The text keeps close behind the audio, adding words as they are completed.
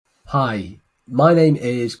Hi, my name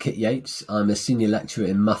is Kit Yates. I'm a senior lecturer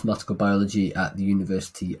in mathematical biology at the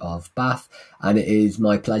University of Bath, and it is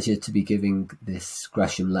my pleasure to be giving this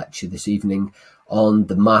Gresham lecture this evening on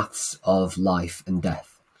the maths of life and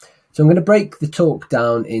death. So I'm going to break the talk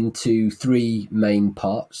down into three main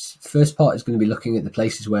parts. First part is going to be looking at the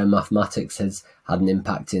places where mathematics has had an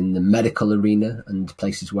impact in the medical arena and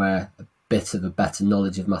places where a bit of a better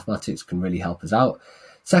knowledge of mathematics can really help us out.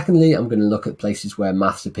 Secondly, I'm going to look at places where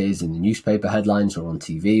maths appears in the newspaper headlines or on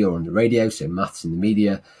TV or on the radio, so maths in the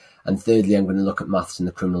media. And thirdly, I'm going to look at maths in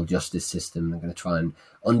the criminal justice system. I'm going to try and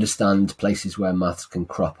understand places where maths can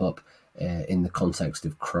crop up in the context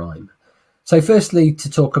of crime. So firstly, to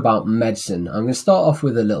talk about medicine, I'm going to start off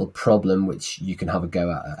with a little problem which you can have a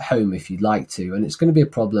go at home if you'd like to, and it's going to be a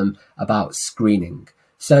problem about screening.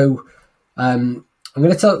 So I'm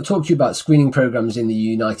going to talk to you about screening programs in the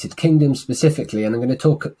United Kingdom specifically, and I'm going to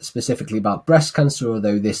talk specifically about breast cancer,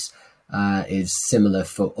 although this is similar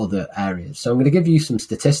for other areas. So I'm going to give you some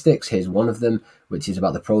statistics. Here's one of them, which is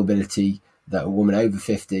about the probability that a woman over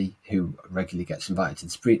 50 who regularly gets invited to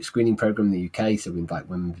the screening program in the UK, so we invite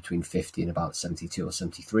women between 50 and about 72 or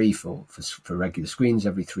 73 for regular screens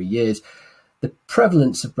every 3 years, the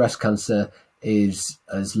prevalence of breast cancer is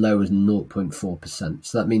as low as 0.4%.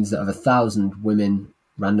 So that means that of 1,000 women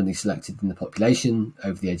randomly selected in the population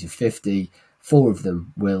over the age of 50, 4 of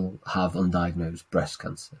them will have undiagnosed breast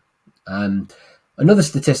cancer. Another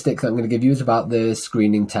statistic that I'm going to give you is about the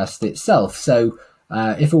screening test itself. So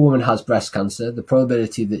if a woman has breast cancer, the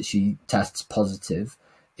probability that she tests positive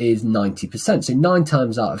is 90%. So 9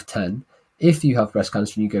 times out of 10, if you have breast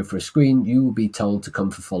cancer and you go for a screen, you will be told to come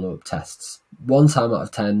for follow-up tests. 1 time out of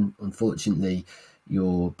 10, unfortunately,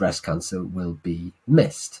 your breast cancer will be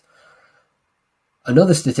missed.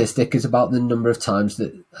 Another statistic is about the number of times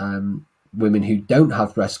that women who don't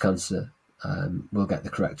have breast cancer will get the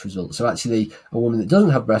correct result. So actually, a woman that doesn't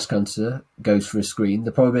have breast cancer goes for a screen.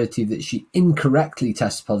 The probability that she incorrectly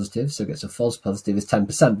tests positive, so gets a false positive, is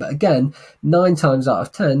 10%. But again, 9 times out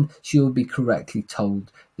of 10, she will be correctly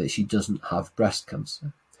told that she doesn't have breast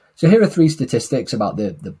cancer. So here are 3 statistics about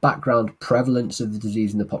the background prevalence of the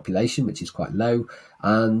disease in the population, which is quite low,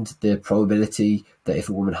 and the probability that if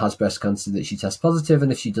a woman has breast cancer that she tests positive,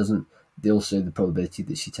 and if she doesn't, also the probability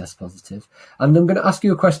that she tests positive. And I'm going to ask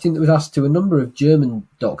you a question that was asked to a number of German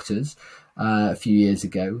doctors a few years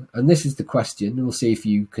ago, and this is the question, and we'll see if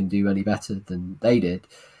you can do any better than they did.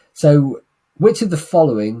 So which of the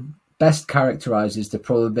following best characterizes the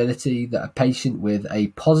probability that a patient with a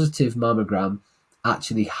positive mammogram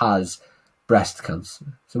actually has breast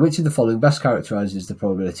cancer? So which of the following best characterizes the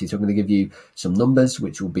probability? So I'm going to give you some numbers,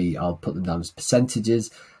 which will be, I'll put them down as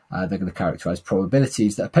percentages. They're going to characterize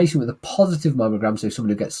probabilities that a patient with a positive mammogram, so someone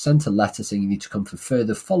who gets sent a letter saying you need to come for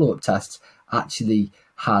further follow-up tests, actually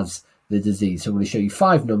has the disease. So I'm going to show you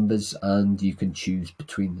 5 numbers and you can choose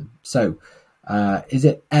between them. So is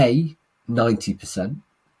it A, 90%?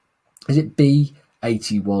 Is it B,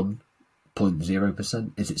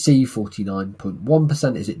 81.0%? Is it C,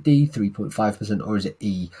 49.1%? Is it D, 3.5%? Or is it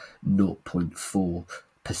E,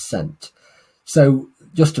 0.4%? So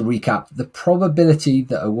just to recap, the probability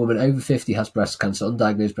that a woman over 50 has breast cancer,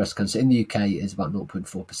 undiagnosed breast cancer in the UK, is about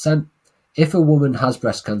 0.4%. If a woman has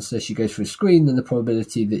breast cancer, she goes for a screen, then the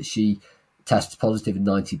probability that she tests positive is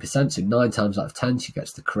 90%. So 9 times out of 10, she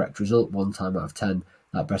gets the correct result. 1 time out of 10,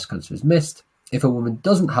 that breast cancer is missed. If a woman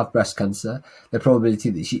doesn't have breast cancer, the probability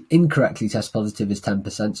that she incorrectly tests positive is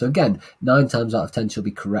 10%. So again, 9 times out of 10, she'll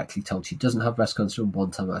be correctly told she doesn't have breast cancer, and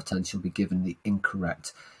 1 time out of 10, she'll be given the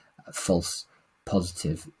incorrect false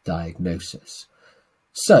positive diagnosis.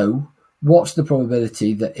 So what's the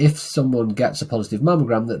probability that if someone gets a positive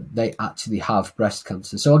mammogram that they actually have breast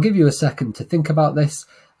cancer? So I'll give you a second to think about this.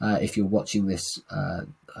 If you're watching this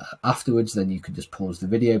afterwards, then you can just pause the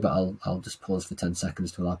video, but I'll just pause for 10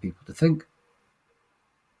 seconds to allow people to think.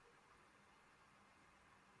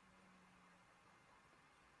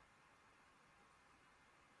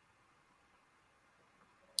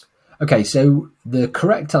 Okay, so the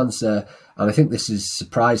correct answer, and I think this is a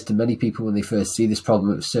surprise to many people when they first see this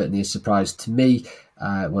problem, it was certainly a surprise to me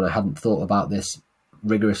when I hadn't thought about this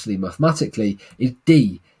rigorously mathematically, is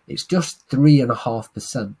D. It's just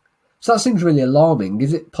 3.5%. So that seems really alarming.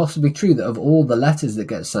 Is it possibly true that of all the letters that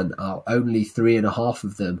get sent out, only 3.5%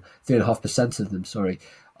 of them,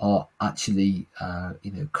 are actually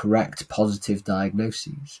correct positive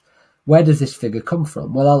diagnoses? Where does this figure come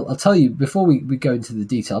from? Well, I'll tell you, before we go into the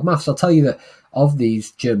detailed maths, I'll tell you that of these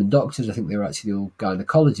German doctors, I think they were actually all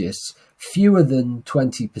gynecologists, fewer than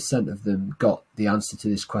 20% of them got the answer to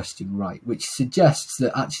this question right, which suggests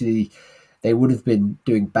that actually they would have been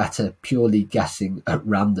doing better purely guessing at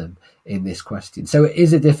random in this question. So it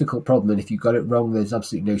is a difficult problem, and if you got it wrong, there's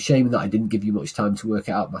absolutely no shame in that. I didn't give you much time to work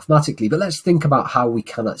it out mathematically, but let's think about how we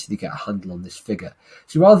can actually get a handle on this figure.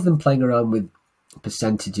 So rather than playing around with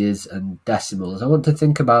percentages and decimals, I want to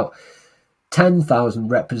think about 10,000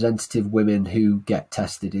 representative women who get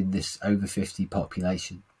tested in this over 50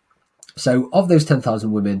 population. So of those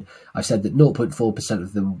 10,000 women, I've said that 0.4%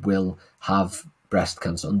 of them will have breast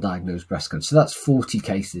cancer, undiagnosed breast cancer. So that's 40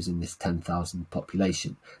 cases in this 10,000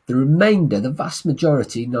 population. The remainder, the vast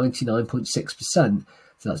majority, 99.6%,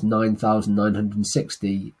 so that's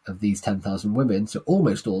 9,960 of these 10,000 women, so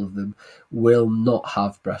almost all of them, will not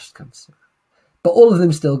have breast cancer. But all of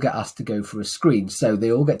them still get asked to go for a screen. So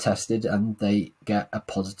they all get tested and they get a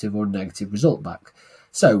positive or negative result back.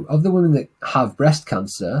 So of the women that have breast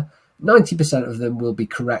cancer, 90% of them will be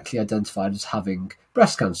correctly identified as having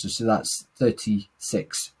breast cancer. So that's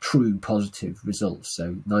 36 true positive results.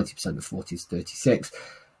 So 90% of 40 is 36.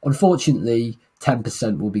 Unfortunately,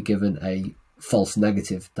 10% will be given a false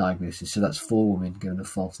negative diagnosis. So that's 4 women given a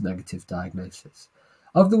false negative diagnosis.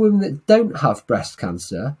 Of the women that don't have breast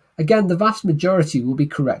cancer, again, the vast majority will be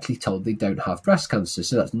correctly told they don't have breast cancer.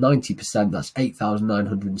 So that's 90%, that's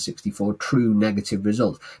 8,964 true negative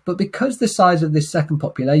results. But because the size of this second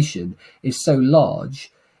population is so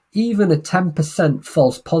large, even a 10%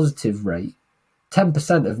 false positive rate,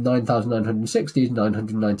 10% of 9,960 is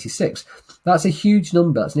 996. That's a huge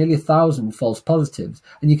number. That's nearly 1,000 false positives.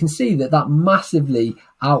 And you can see that that massively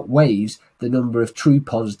outweighs the number of true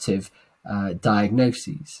positive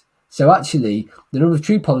diagnoses. So actually, the number of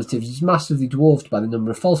true positives is massively dwarfed by the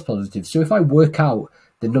number of false positives. So if I work out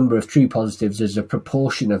the number of true positives as a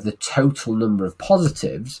proportion of the total number of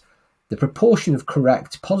positives, the proportion of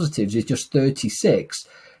correct positives is just 36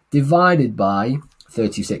 divided by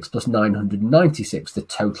 36 plus 996, the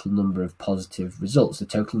total number of positive results, the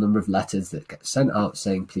total number of letters that get sent out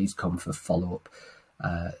saying, please come for follow-up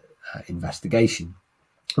investigation.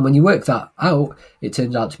 And when you work that out, it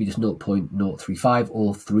turns out to be just 0.035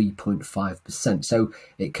 or 3.5%. So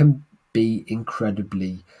it can be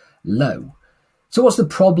incredibly low. So what's the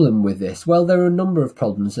problem with this? Well, there are a number of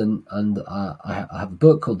problems, and I have a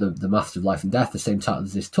book called The Maths of Life and Death, the same title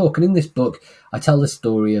as this talk. And in this book, I tell the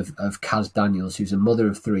story of Kaz Daniels, who's a mother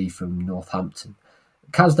of 3 from Northampton.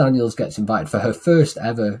 Kaz Daniels gets invited for her first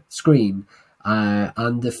ever screen,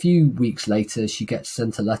 and a few weeks later, she gets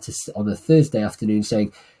sent a letter on a Thursday afternoon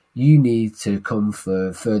saying, you need to come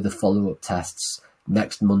for further follow-up tests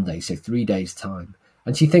next Monday, so 3 days' time.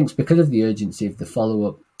 And she thinks because of the urgency of the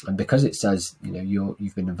follow-up, and because it says,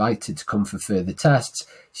 you've been invited to come for further tests,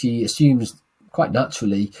 she assumes quite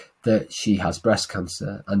naturally that she has breast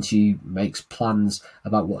cancer, and she makes plans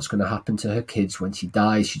about what's going to happen to her kids when she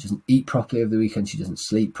dies. She doesn't eat properly over the weekend. She doesn't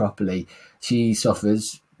sleep properly. She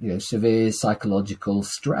suffers, severe psychological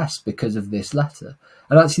stress because of this letter.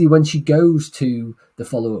 And actually, when she goes to the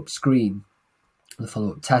follow-up screen, the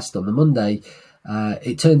follow-up test on the Monday,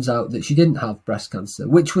 it turns out that she didn't have breast cancer,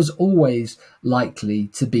 which was always likely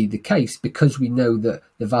to be the case because we know that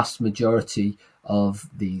the vast majority of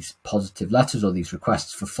these positive letters or these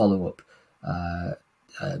requests for follow-up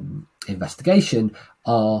investigation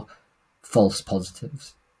are false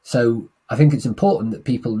positives. So I think it's important that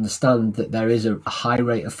people understand that there is a high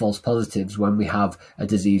rate of false positives when we have a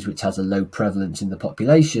disease which has a low prevalence in the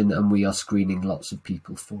population and we are screening lots of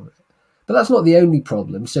people for it. But that's not the only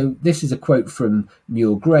problem. So this is a quote from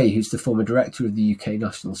Muir Gray, who's the former director of the UK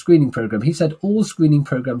National Screening Programme. He said, all screening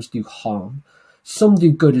programmes do harm. Some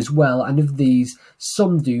do good as well. And of these,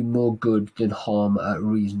 some do more good than harm at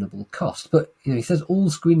reasonable cost. But he says all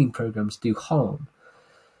screening programmes do harm.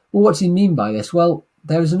 Well, what does he mean by this? Well,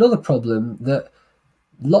 there is another problem that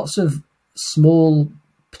lots of small,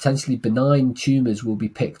 potentially benign tumours will be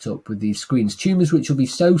picked up with these screens. Tumours which will be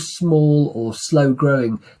so small or slow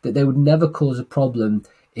growing that they would never cause a problem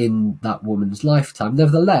in that woman's lifetime.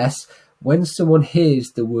 Nevertheless, when someone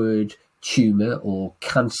hears the word tumour or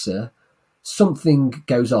cancer, something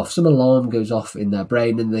goes off, some alarm goes off in their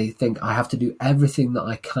brain, and they think, I have to do everything that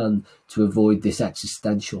I can to avoid this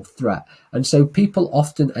existential threat. And so people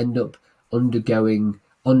often end up undergoing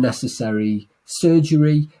unnecessary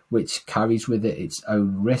surgery, which carries with it its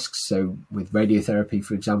own risks. So with radiotherapy,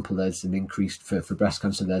 for example, there's an increased, for breast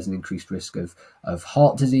cancer, there's an increased risk of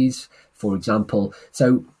heart disease, for example.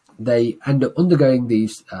 So they end up undergoing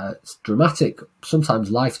these dramatic, sometimes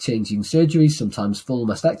life-changing surgeries, sometimes full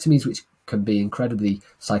mastectomies, which can be incredibly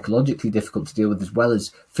psychologically difficult to deal with, as well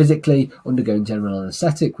as physically undergoing general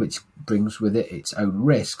anaesthetic, which brings with it its own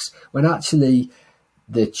risks, when actually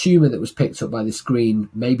the tumour that was picked up by the screen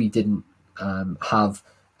maybe didn't have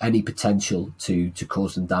any potential to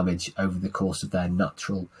cause them damage over the course of their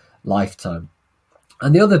natural lifetime.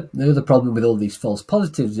 And the other problem with all these false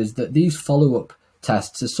positives is that these follow-up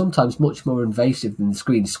tests are sometimes much more invasive than the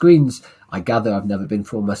screens. Screens, I gather, I've never been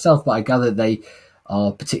for one myself, but I gather they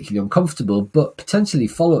are particularly uncomfortable, but potentially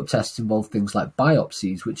follow-up tests involve things like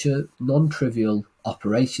biopsies, which are non-trivial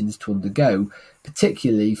operations to undergo,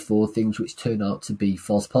 particularly for things which turn out to be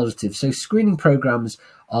false positives. So screening programs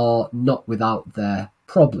are not without their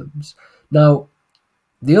problems. Now,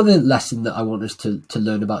 the other lesson that I want us to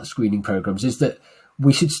learn about screening programs is that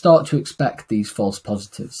we should start to expect these false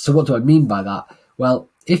positives. So what do I mean by that? Well,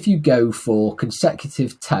 if you go for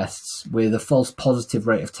consecutive tests with a false positive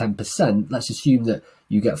rate of 10%, let's assume that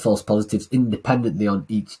you get false positives independently on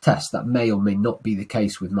each test. That may or may not be the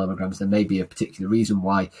case with mammograms. There may be a particular reason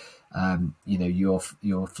why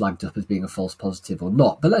you're flagged up as being a false positive or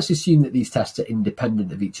not. But let's assume that these tests are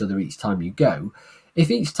independent of each other each time you go.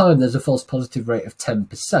 If each time there's a false positive rate of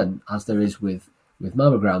 10%, as there is with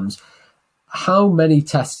mammograms, how many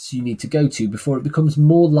tests you need to go to before it becomes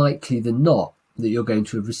more likely than not that you're going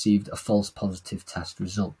to have received a false positive test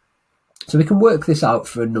result. So we can work this out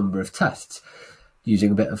for a number of tests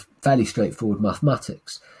using a bit of fairly straightforward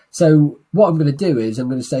mathematics. So what I'm going to do is I'm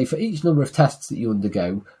going to say for each number of tests that you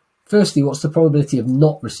undergo, firstly, what's the probability of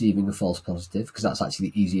not receiving a false positive? Because that's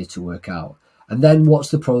actually easier to work out. And then what's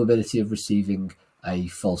the probability of receiving a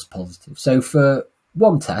false positive? So for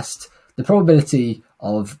one test, the probability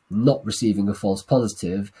of not receiving a false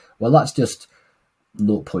positive, well, that's just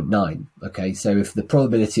 0.9. Okay, so if the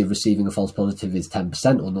probability of receiving a false positive is 10%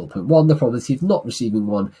 or 0.1, the probability of not receiving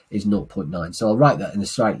one is 0.9. So I'll write that in a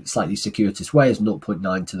slightly circuitous way as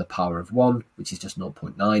 0.9 to the power of 1, which is just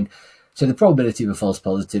 0.9. So the probability of a false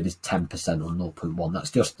positive is 10% or 0.1.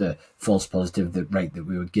 That's just the false positive rate that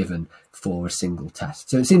we were given for a single test.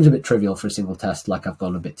 So it seems a bit trivial for a single test, like I've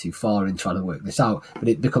gone a bit too far in trying to work this out, but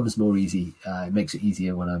it becomes more easy. It makes it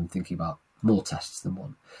easier when I'm thinking about more tests than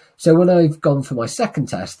one. So when I've gone for my second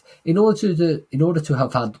test, in order to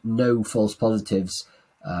have had no false positives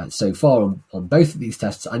so far on both of these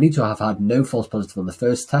tests, I need to have had no false positive on the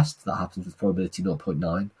first test. That happens with probability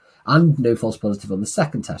 0.9. And no false positive on the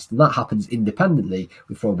second test, and that happens independently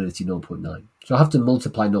with probability 0.9. So I have to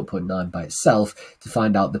multiply 0.9 by itself to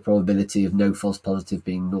find out the probability of no false positive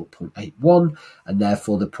being 0.81, and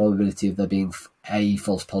therefore the probability of there being a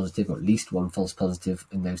false positive, or at least one false positive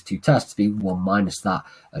in those two tests, being 1 minus that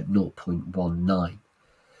at 0.19.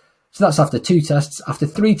 So that's after 2 tests. After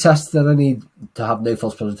 3 tests, then I need to have no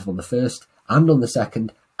false positive on the first, and on the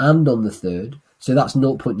second, and on the third. So that's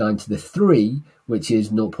 0.9 to the 3, which is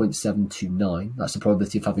 0.729. That's the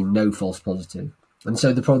probability of having no false positive. And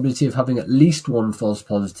so the probability of having at least one false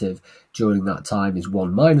positive during that time is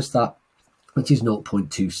 1 minus that, which is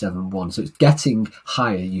 0.271. So it's getting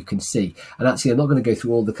higher, you can see. And actually, I'm not going to go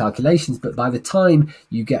through all the calculations, but by the time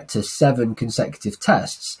you get to 7 consecutive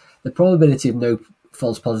tests, the probability of no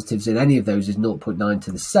false positives in any of those is 0.9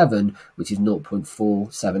 to the 7, which is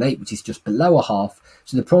 0.478, which is just below a half.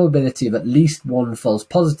 So the probability of at least one false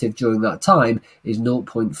positive during that time is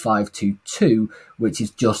 0.522, which is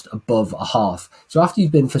just above a half. So after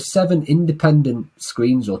you've been for 7 independent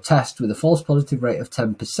screens or tests with a false positive rate of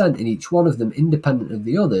 10% in each one of them, independent of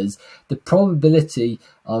the others, the probability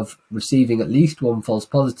of receiving at least one false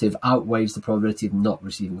positive outweighs the probability of not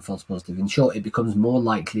receiving a false positive. In short, it becomes more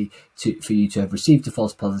likely for you to have received a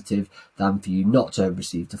false positive than for you not to have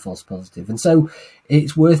received a false positive. And so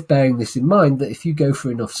it's worth bearing this in mind, that if you go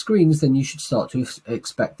for enough screens, then you should start to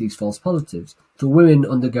expect these false positives. For women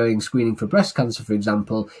undergoing screening for breast cancer, for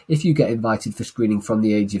example, if you get invited for screening from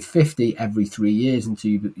the age of 50 every 3 years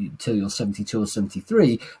until you're 72 or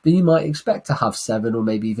 73, then you might expect to have 7 or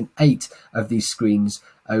maybe even 8 of these screens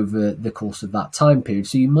over the course of that time period.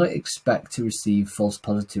 So you might expect to receive false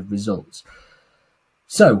positive results.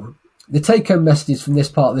 So the take-home messages from this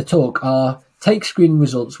part of the talk are: take screening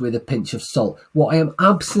results with a pinch of salt. What I am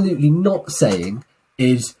absolutely not saying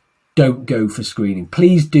is don't go for screening.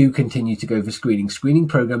 Please do continue to go for screening. Screening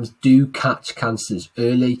programs do catch cancers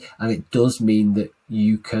early, and it does mean that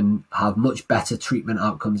you can have much better treatment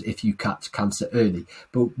outcomes if you catch cancer early.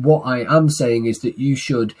 But what I am saying is that you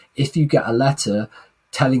should, if you get a letter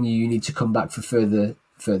telling you need to come back for further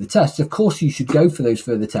tests, of course you should go for those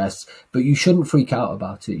further tests, but you shouldn't freak out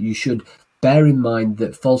about it. You should bear in mind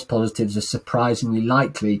that false positives are surprisingly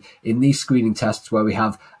likely in these screening tests where we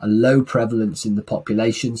have a low prevalence in the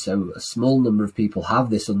population, so a small number of people have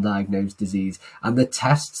this undiagnosed disease, and the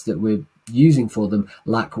tests that we're using for them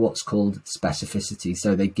lack what's called specificity.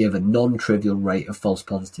 So they give a non-trivial rate of false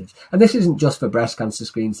positives. And this isn't just for breast cancer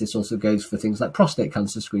screens. This also goes for things like prostate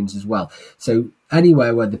cancer screens as well. So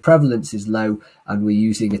anywhere where the prevalence is low and we're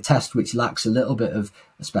using a test which lacks a little bit of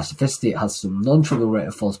specificity, it has some non-trivial rate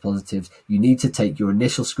of false positives, you need to take your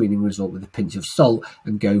initial screening result with a pinch of salt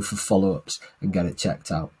and go for follow-ups and get it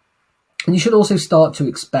checked out. And you should also start to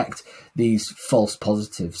expect these false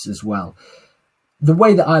positives as well. The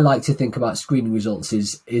way that I like to think about screening results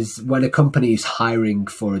is when a company is hiring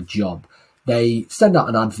for a job, they send out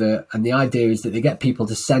an advert, and the idea is that they get people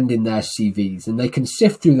to send in their CVs, and they can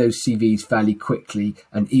sift through those CVs fairly quickly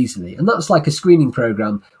and easily. And that's like a screening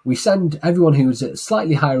program. We send everyone who's at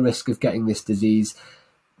slightly higher risk of getting this disease,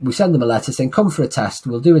 we send them a letter saying, come for a test.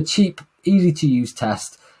 We'll do a cheap, easy to use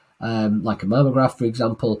test, like a mammograph, for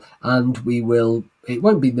example, and it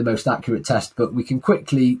won't be the most accurate test, but we can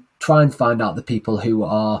quickly try and find out the people who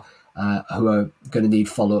are going to need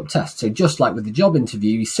follow-up tests. So just like with the job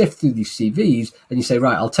interview, you sift through these CVs and you say,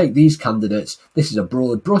 right, I'll take these candidates. This is a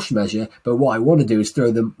broad brush measure, but what I want to do is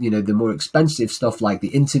throw them, the more expensive stuff like the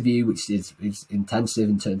interview, which is intensive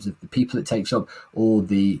in terms of the people it takes up, or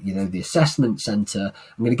the assessment center.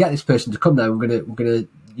 I'm going to get this person to come now. We're going to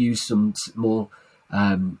use some more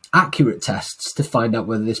accurate tests to find out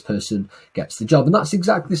whether this person gets the job. And that's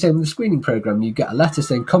exactly the same with the screening program. You get a letter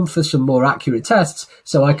saying, come for some more accurate tests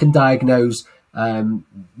so I can diagnose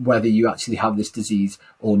whether you actually have this disease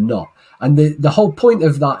or not. And the whole point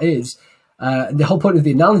of that is, the whole point of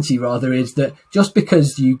the analogy rather is that just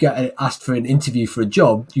because you get asked for an interview for a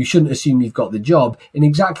job, you shouldn't assume you've got the job. In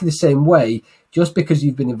exactly the same way, just because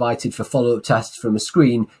you've been invited for follow-up tests from a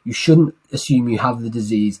screen, you shouldn't assume you have the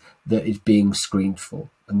disease that is being screened for.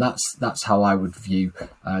 And that's how I would view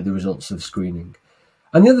the results of screening.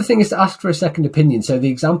 And the other thing is to ask for a second opinion. So the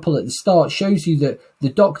example at the start shows you that the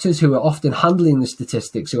doctors who are often handling the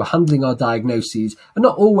statistics, who are handling our diagnoses, are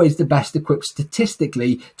not always the best equipped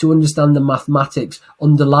statistically to understand the mathematics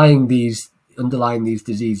underlying these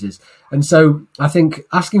diseases. And so I think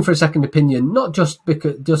asking for a second opinion, not just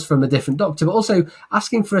from a different doctor, but also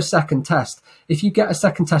asking for a second test. If you get a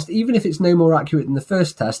second test, even if it's no more accurate than the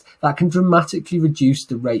first test, that can dramatically reduce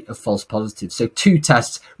the rate of false positives. So 2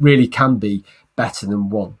 tests really can be better than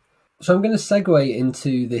 1. So I'm going to segue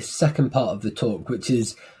into this second part of the talk, which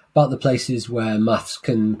is about the places where maths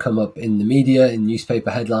can come up in the media, in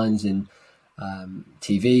newspaper headlines, in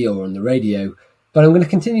TV or on the radio. But I'm going to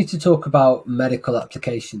continue to talk about medical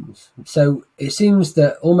applications. So it seems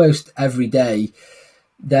that almost every day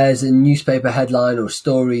there's a newspaper headline or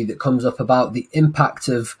story that comes up about the impact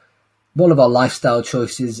of one of our lifestyle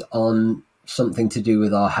choices on something to do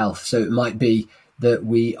with our health. So it might be that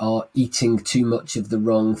we are eating too much of the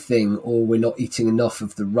wrong thing, or we're not eating enough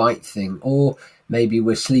of the right thing, or maybe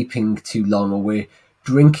we're sleeping too long, or we're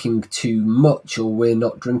drinking too much, or we're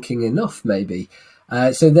not drinking enough maybe.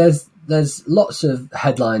 So there's lots of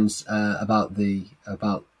headlines about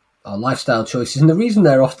our lifestyle choices, and the reason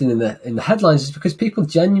they're often in the headlines is because people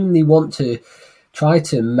genuinely want to try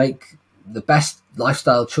to make the best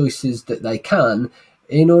lifestyle choices that they can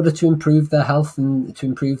in order to improve their health and to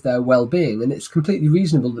improve their well-being. And it's completely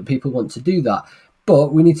reasonable that people want to do that,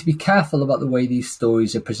 but we need to be careful about the way these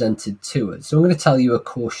stories are presented to us. So I'm going to tell you a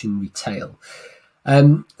cautionary tale.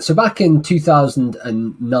 So back in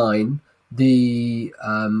 2009, the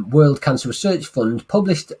World Cancer Research Fund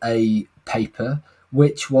published a paper,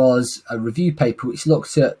 which was a review paper which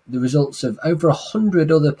looked at the results of over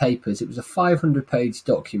 100 other papers. It was a 500-page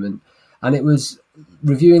document, and it was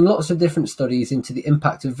reviewing lots of different studies into the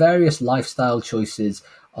impact of various lifestyle choices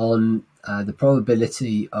on the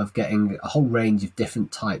probability of getting a whole range of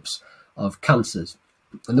different types of cancers.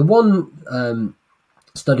 And the one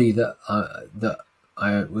study that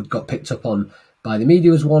I got picked up on by the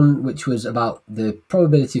media was one which was about the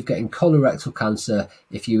probability of getting colorectal cancer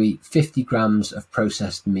if you eat 50 grams of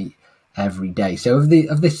processed meat every day. So of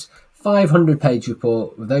this 500-page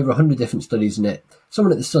report with over 100 different studies in it,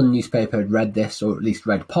 someone at the Sun newspaper had read this, or at least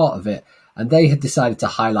read part of it, and they had decided to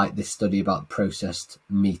highlight this study about processed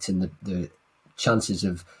meat and the chances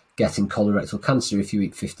of getting colorectal cancer if you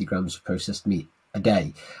eat 50 grams of processed meat a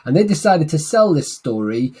day. And they decided to sell this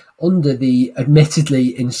story under the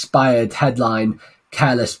admittedly inspired headline,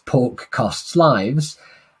 "Careless Pork Costs Lives."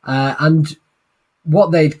 And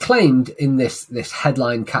what they'd claimed in this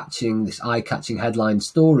eye-catching headline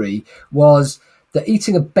story was that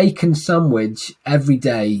eating a bacon sandwich every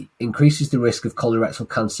day increases the risk of colorectal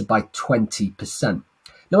cancer by 20%.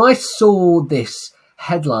 Now, I saw this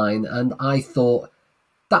headline and I thought,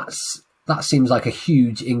 that seems like a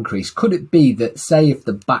huge increase. Could it be that, say, if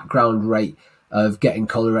the background rate of getting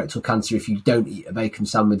colorectal cancer if you don't eat a bacon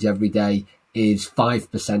sandwich every day is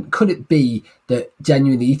 5%. Could it be that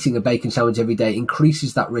genuinely eating a bacon sandwich every day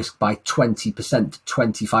increases that risk by 20% to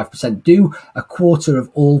 25%? Do a quarter of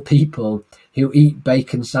all people who eat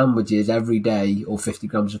bacon sandwiches every day, or 50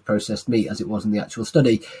 grams of processed meat as it was in the actual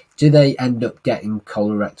study, do they end up getting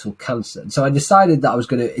colorectal cancer? And so I decided that I was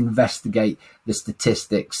going to investigate the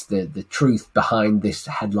statistics, the truth behind this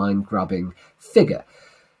headline grabbing figure.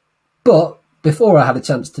 But before I had a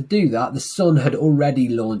chance to do that, The Sun had already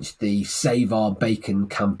launched the Save Our Bacon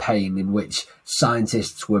campaign, in which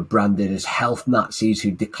scientists were branded as health Nazis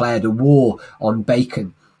who declared a war on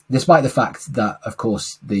bacon, despite the fact that, of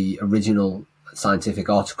course, the original scientific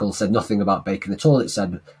article said nothing about bacon at all. It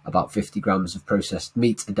said about 50 grams of processed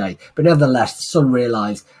meat a day. But nevertheless, The Sun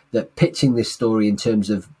realised that pitching this story in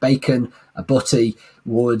terms of bacon, a butty,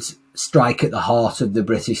 would strike at the heart of the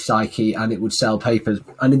British psyche, and it would sell papers.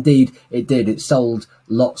 And indeed it did. It sold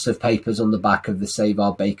lots of papers on the back of the Save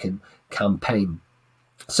Our Bacon campaign.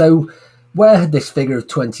 So where had this figure of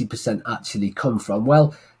 20% actually come from?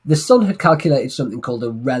 Well, The Sun had calculated something called a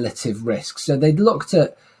relative risk. So they'd looked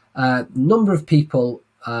at a number of people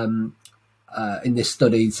in this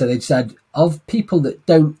study. So they'd said, of people that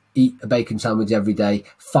don't eat a bacon sandwich every day,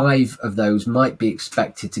 5 of those might be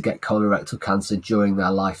expected to get colorectal cancer during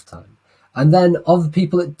their lifetime. And then of the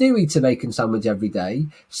people that do eat a bacon sandwich every day,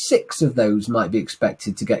 6 of those might be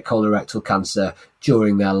expected to get colorectal cancer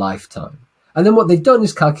during their lifetime. And then what they've done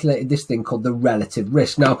is calculated this thing called the relative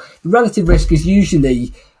risk. Now, the relative risk is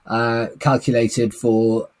usually calculated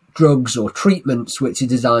for drugs or treatments which are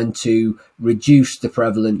designed to reduce the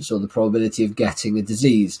prevalence or the probability of getting a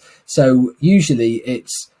disease. So usually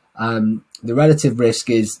it's the relative risk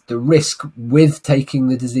is the risk with taking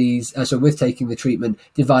the disease, with taking the treatment,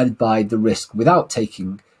 divided by the risk without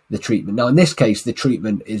taking the treatment. Now, in this case, the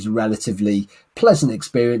treatment is a relatively pleasant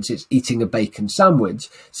experience. It's eating a bacon sandwich.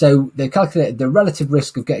 So they calculated the relative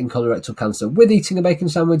risk of getting colorectal cancer with eating a bacon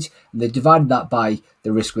sandwich, and they divided that by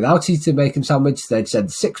the risk without eating a bacon sandwich. They'd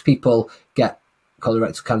said 6 people get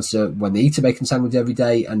colorectal cancer when they eat a bacon sandwich every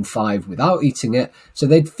day and 5 without eating it. So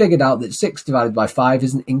they'd figured out that 6 divided by 5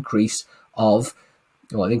 is an increase of,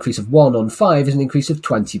 well, an increase of 1 on 5 is an increase of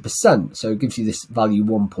 20%. So it gives you this value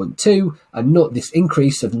 1.2, and not this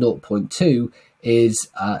increase of 0.2 is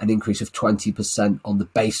an increase of 20% on the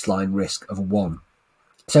baseline risk of 1.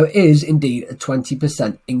 So it is indeed a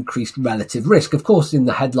 20% increased relative risk. Of course, in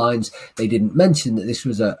the headlines, they didn't mention that this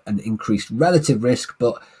was an increased relative risk,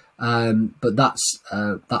 but that's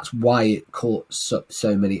why it caught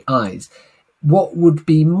so many eyes. What would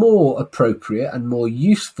be more appropriate and more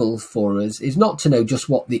useful for us is not to know just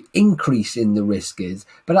what the increase in the risk is,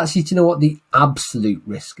 but actually to know what the absolute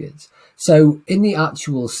risk is. So in the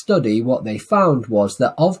actual study, what they found was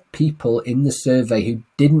that of people in the survey who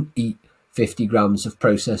didn't eat 50 grams of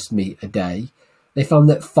processed meat a day, they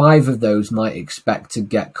found that 5 of those might expect to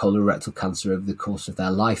get colorectal cancer over the course of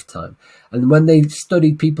their lifetime. And when they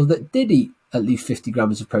studied people that did eat at least 50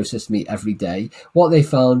 grams of processed meat every day, what they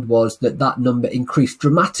found was that that number increased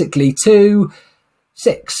dramatically to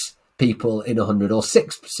 6 people in 100, or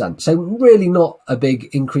 6%. So really not a big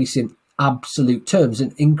increase in absolute terms,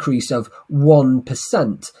 an increase of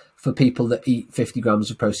 1% for people that eat 50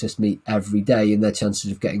 grams of processed meat every day in their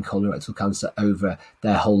chances of getting colorectal cancer over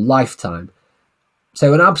their whole lifetime.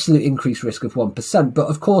 So an absolute increased risk of 1%. But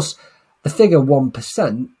of course, the figure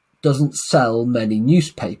 1% doesn't sell many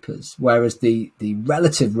newspapers, whereas the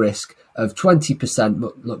relative risk of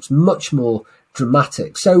 20% looks much more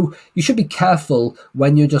dramatic. So you should be careful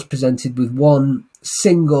when you're just presented with one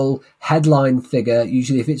single headline figure.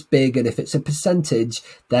 Usually if it's big and if it's a percentage,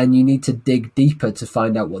 then you need to dig deeper to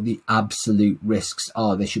find out what the absolute risks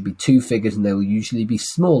are. There should be 2 figures, and they will usually be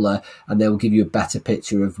smaller, and they will give you a better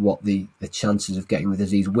picture of what the chances of getting the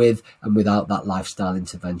disease with and without that lifestyle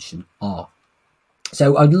intervention are.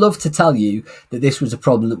 So I'd love to tell you that this was a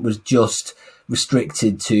problem that was just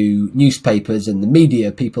restricted to newspapers and the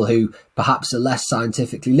media, people who perhaps are less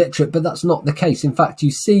scientifically literate, but that's not the case. In fact, you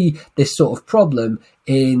see this sort of problem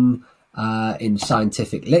in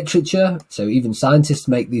scientific literature. So even scientists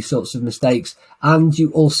make these sorts of mistakes, and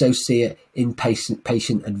you also see it in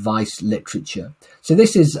patient advice literature. So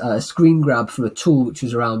this is a screen grab from a tool which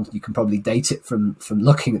was around, you can probably date it from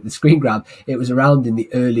looking at the screen grab. It was around in the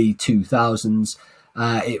early 2000s.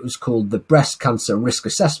 It was called the Breast Cancer Risk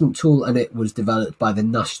Assessment Tool, and it was developed by the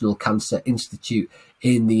National Cancer Institute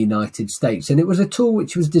in the United States. And it was a tool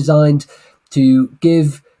which was designed to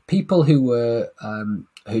give people who were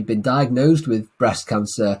who'd been diagnosed with breast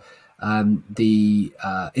cancer the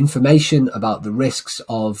information about the risks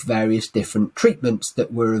of various different treatments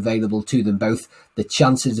that were available to them, both the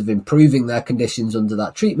chances of improving their conditions under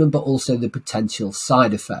that treatment, but also the potential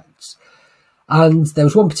side effects. And there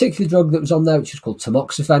was one particular drug that was on there, which was called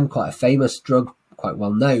tamoxifen, quite a famous drug, quite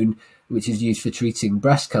well known, which is used for treating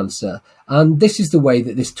breast cancer. And this is the way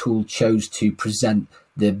that this tool chose to present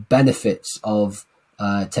the benefits of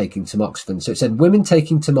taking tamoxifen. So it said women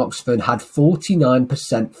taking tamoxifen had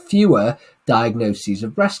 49% fewer diagnoses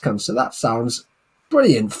of breast cancer. That sounds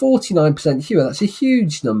brilliant. 49% fewer. That's a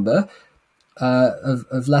huge number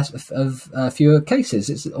of fewer cases.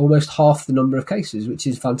 It's almost half the number of cases, which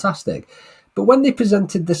is fantastic. But when they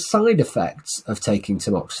presented the side effects of taking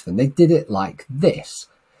tamoxifen, they did it like this.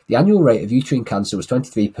 The annual rate of uterine cancer was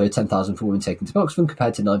 23 per 10,000 for women taking tamoxifen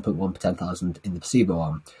compared to 9.1 per 10,000 in the placebo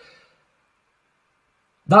arm.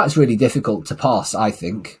 That's really difficult to pass, I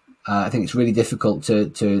think. I think it's really difficult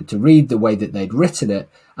to read the way that they'd written it.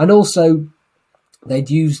 And also, they'd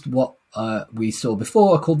used what we saw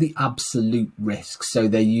before called the absolute risk. So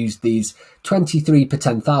they used these 23 per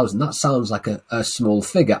 10,000. That sounds like a small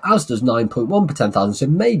figure, as does 9.1 per 10,000. So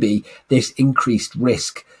maybe this increased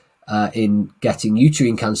risk in getting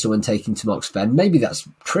uterine cancer when taking tamoxifen, maybe that's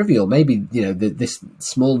trivial. Maybe, this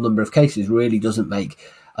small number of cases really doesn't make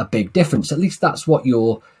a big difference. At least that's what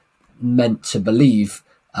you're meant to believe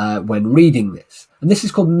when reading this. And this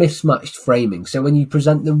is called mismatched framing. So when you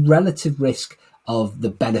present the relative risk of the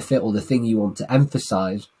benefit or the thing you want to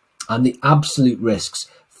emphasize and the absolute risks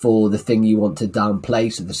for the thing you want to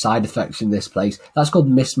downplay, so the side effects in this place, that's called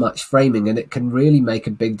mismatched framing, and it can really make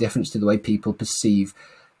a big difference to the way people perceive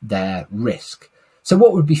their risk. So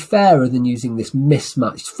what would be fairer than using this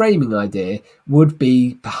mismatched framing idea would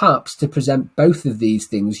be perhaps to present both of these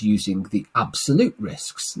things using the absolute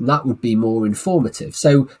risks, and that would be more informative.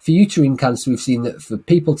 So for uterine cancer, we've seen that for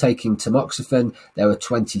people taking tamoxifen, there were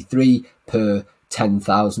 23 per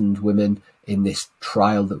 10,000 women in this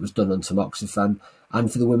trial that was done on tamoxifen. And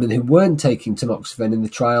for the women who weren't taking tamoxifen in the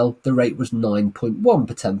trial, the rate was 9.1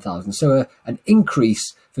 per 10,000. So an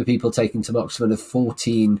increase for people taking tamoxifen of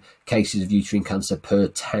 14 cases of uterine cancer per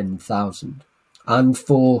 10,000. And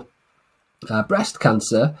for breast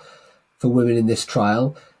cancer, for women in this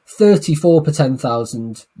trial, 34 per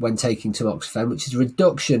 10,000 when taking tamoxifen, which is a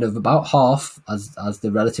reduction of about half, as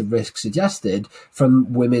the relative risk suggested,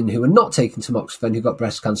 from women who are not taking tamoxifen who got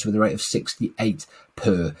breast cancer with a rate of 68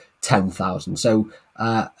 per 10,000. So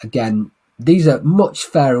again, these are much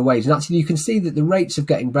fairer ways. And actually, you can see that the rates of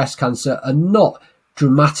getting breast cancer are not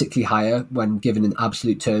dramatically higher when given in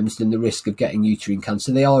absolute terms than the risk of getting uterine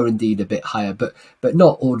cancer. They are indeed a bit higher, but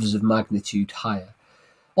not orders of magnitude higher.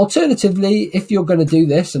 Alternatively, if you're going to do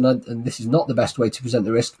this, and this is not the best way to present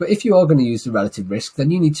the risk, but if you are going to use the relative risk, then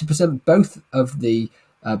you need to present both the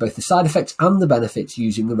side effects and the benefits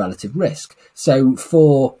using the relative risk. So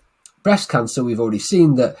for breast cancer, we've already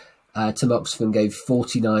seen that tamoxifen gave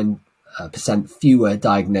 49% fewer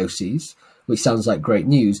diagnoses, which sounds like great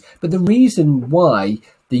news. But the reason why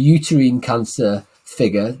the uterine cancer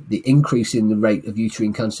figure, the increase in the rate of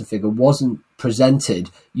uterine cancer figure, wasn't presented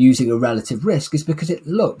using a relative risk is because it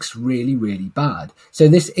looks really, really bad. So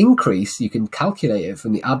this increase, you can calculate it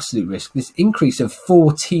from the absolute risk, this increase of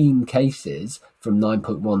 14 cases from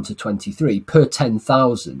 9.1 to 23 per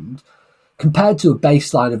 10,000, compared to a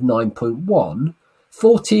baseline of 9.1,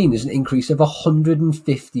 14 is an increase of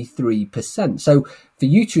 153%. So for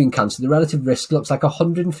uterine cancer, the relative risk looks like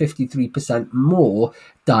 153% more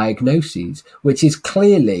diagnoses, which is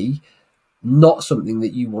clearly not something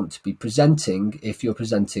that you want to be presenting if you're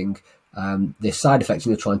presenting this side effect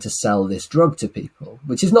and you're trying to sell this drug to people,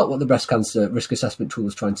 which is not what the breast cancer risk assessment tool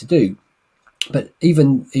is trying to do. But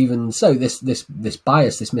even so, this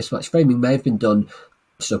bias, this mismatch framing may have been done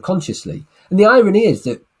subconsciously. And the irony is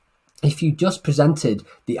that if you just presented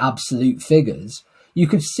the absolute figures, you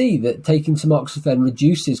could see that taking tamoxifen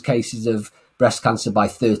reduces cases of breast cancer by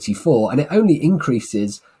 34, and it only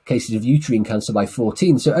increases cases of uterine cancer by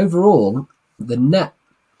 14. So overall, the net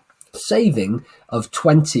saving of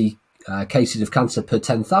 20 cases of cancer per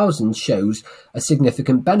 10,000 shows a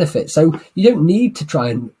significant benefit. So you don't need to try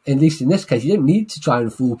and, at least in this case, you don't need to try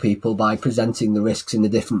and fool people by presenting the risks in a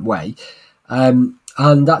different way.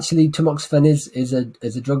 And actually, tamoxifen is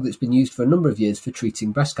a drug that's been used for a number of years for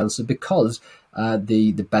treating breast cancer because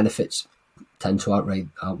the benefits tend to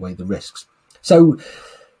outweigh the risks. So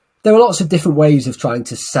there are lots of different ways of trying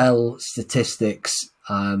to sell statistics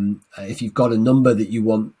if you've got a number that you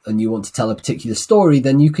want and you want to tell a particular story,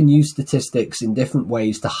 then you can use statistics in different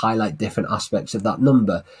ways to highlight different aspects of that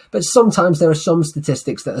number. But sometimes there are some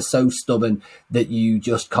statistics that are so stubborn that you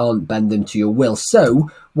just can't bend them to your will. So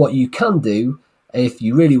what you can do, if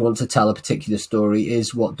you really want to tell a particular story,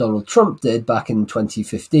 is what Donald Trump did back in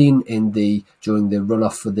 2015 during the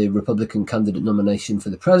runoff for the Republican candidate nomination for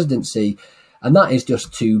the presidency, and that is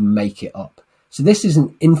just to make it up. So this is an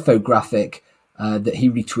infographic that he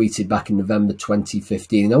retweeted back in November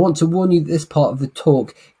 2015. And I want to warn you that this part of the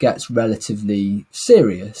talk gets relatively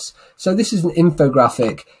serious. So this is an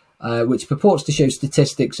infographic which purports to show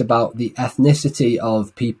statistics about the ethnicity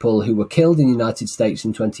of people who were killed in the United States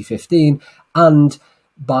in 2015 and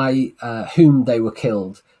by whom they were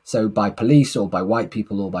killed. So by police or by white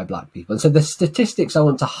people or by black people. And so the statistics I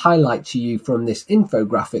want to highlight to you from this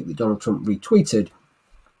infographic that Donald Trump retweeted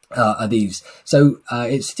are these. So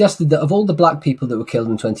it suggested that of all the black people that were killed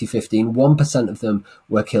in 2015, 1% of them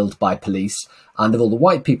were killed by police. And of all the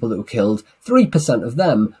white people that were killed, 3% of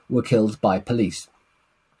them were killed by police.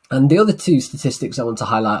 And the other two statistics I want to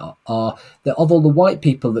highlight are that of all the white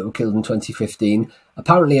people that were killed in 2015,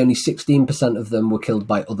 apparently only 16% of them were killed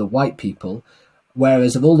by other white people.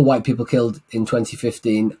 Whereas of all the white people killed in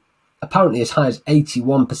 2015, apparently as high as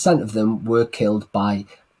 81% of them were killed by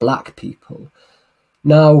black people.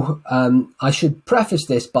 Now, I should preface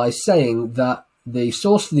this by saying that the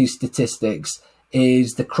source for these statistics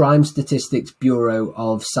is the Crime Statistics Bureau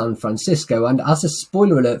of San Francisco. And as a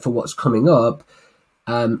spoiler alert for what's coming up,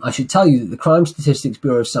 I should tell you that the Crime Statistics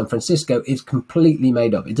Bureau of San Francisco is completely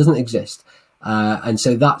made up. It doesn't exist. And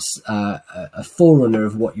so that's a forerunner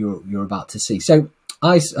of what you're about to see. So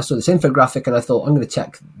I saw this infographic and I thought, I'm going to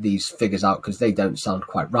check these figures out because they don't sound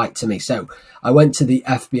quite right to me. So I went to the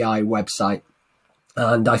FBI website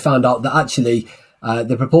and I found out that actually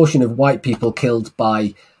the proportion of white people killed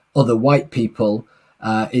by other white people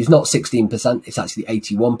is not 16%, it's actually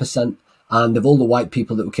 81%. And of all the white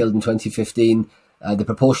people that were killed in 2015, the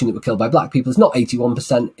proportion that were killed by black people is not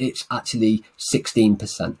 81%, it's actually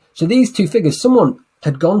 16%. So these two figures, someone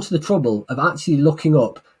had gone to the trouble of actually looking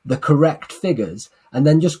up the correct figures and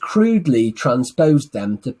then just crudely transposed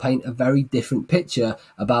them to paint a very different picture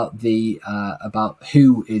about about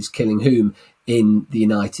who is killing whom in the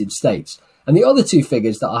United States. And the other two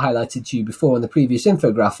figures that I highlighted to you before in the previous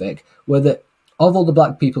infographic were that of all the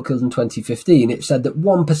black people killed in 2015, it said that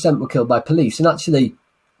 1% were killed by police. And actually,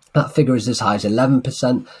 that figure is as high as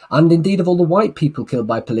 11%. And indeed, of all the white people killed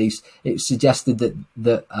by police, it suggested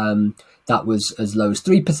that was as low as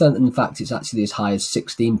 3%. And in fact, it's actually as high as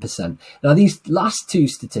 16%. Now, these last two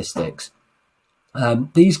statistics,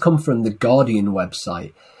 these come from the Guardian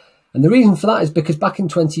website. And the reason for that is because back in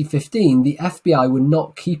 2015, the FBI were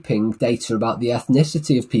not keeping data about the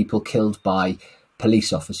ethnicity of people killed by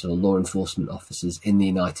police officers or law enforcement officers in the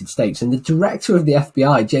United States. And the director of the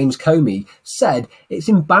FBI, James Comey, said it's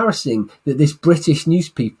embarrassing that this British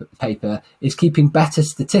newspaper is keeping better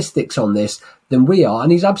statistics on this than we are.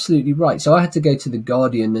 And he's absolutely right. So I had to go to the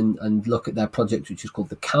Guardian and look at their project, which was called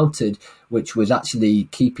The Counted, which was actually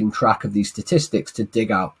keeping track of these statistics to dig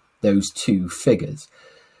out those two figures.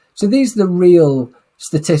 So these are the real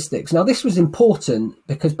statistics. Now, this was important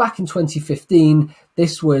because back in 2015,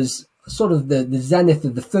 this was sort of the zenith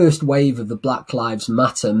of the first wave of the Black Lives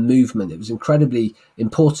Matter movement. It was an incredibly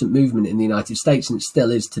important movement in the United States, and it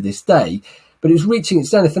still is to this day. But it was reaching its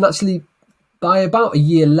zenith, and actually, by about a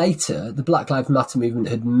year later, the Black Lives Matter movement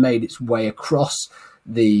had made its way across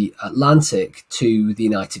the Atlantic to the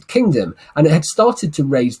United Kingdom, and it had started to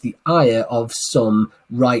raise the ire of some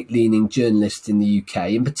right-leaning journalists in the UK,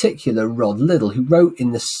 in particular Rod Liddle, who wrote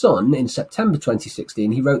in The Sun in September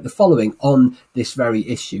 2016, he wrote the following on this very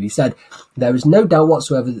issue. He said, "There is no doubt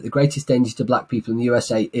whatsoever that the greatest danger to black people in the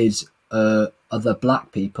USA is other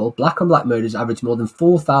black people. Black on black murders average more than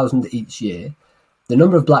 4,000 each year. The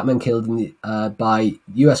number of black men killed by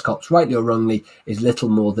US cops, rightly or wrongly, is little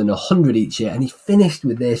more than 100 each year." And he finished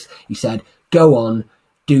with this. He said, "Go on,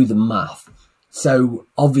 do the math." So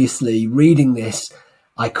obviously, reading this,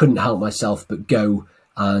 I couldn't help myself but go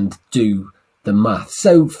and do the math.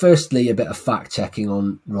 So firstly, a bit of fact checking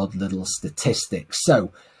on Rod Liddle's statistics.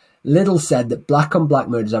 So Liddle said that black on black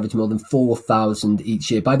murders average more than 4,000 each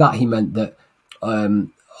year. By that, he meant that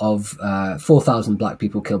of 4,000 black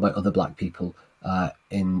people killed by other black people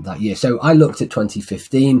in that year. So I looked at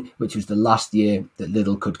 2015, which was the last year that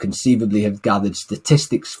Liddle could conceivably have gathered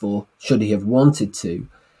statistics for, should he have wanted to.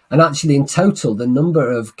 And actually, in total, the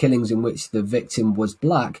number of killings in which the victim was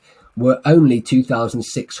black were only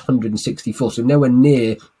 2,664, so nowhere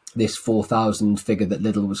near this 4,000 figure that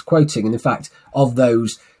Liddell was quoting. And in fact, of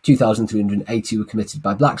those, 2,380 were committed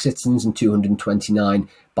by black citizens and 229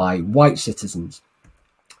 by white citizens.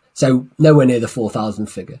 So nowhere near the 4,000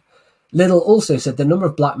 figure. Liddell also said the number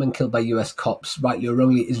of black men killed by US cops, rightly or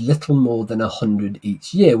wrongly, is little more than 100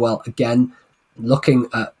 each year. Well, again, looking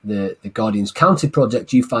at the Guardian's Counted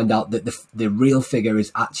project, you find out that the real figure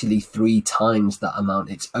is actually 3 times that amount.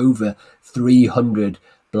 It's over 300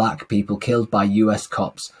 black people killed by US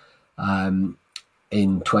cops in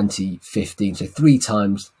 2015, so 3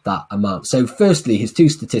 times that amount. So firstly, his 2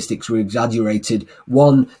 statistics were exaggerated,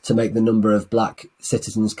 one to make the number of black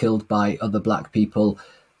citizens killed by other black people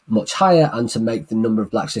much higher, and to make the number of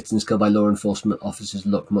black citizens killed by law enforcement officers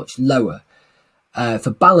look much lower.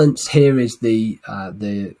 For balance, here is the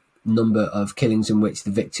number of killings in which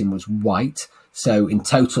the victim was white. So in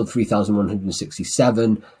total,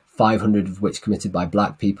 3,167, 500 of which committed by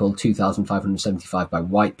black people, 2,575 by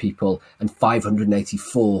white people, and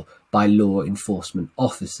 584 by law enforcement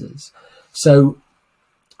officers. So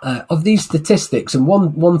of these statistics, and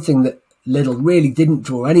one thing that Liddell really didn't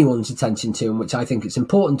draw anyone's attention to, and which I think it's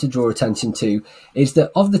important to draw attention to, is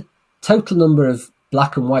that of the total number of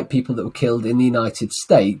black and white people that were killed in the United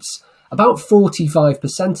States, about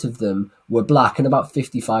 45% of them were black and about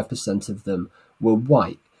 55% of them were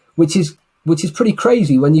white, which is pretty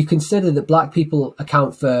crazy when you consider that black people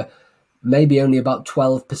account for maybe only about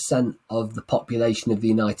 12% of the population of the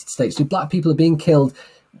United States. So black people are being killed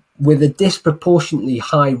with a disproportionately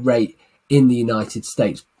high rate in the United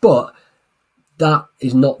States. But that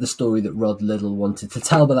is not the story that Rod Liddell wanted to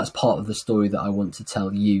tell, but that's part of the story that I want to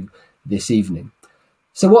tell you this evening.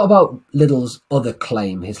 So what about Liddell's other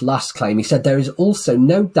claim, his last claim? He said there is also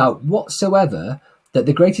no doubt whatsoever that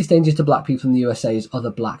the greatest danger to black people in the USA is other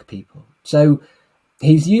black people. So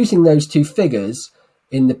he's using those 2 figures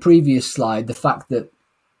in the previous slide, the fact that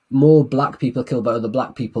more black people are killed by other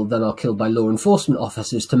black people than are killed by law enforcement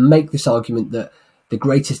officers, to make this argument that the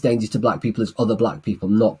greatest danger to black people is other black people,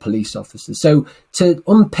 not police officers. So to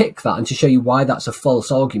unpick that and to show you why that's a false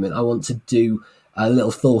argument, I want to do a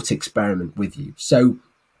little thought experiment with you. So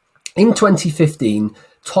in 2015,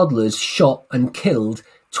 toddlers shot and killed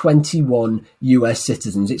 21 US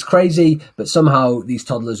citizens. It's crazy, but somehow these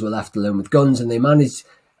toddlers were left alone with guns, and they managed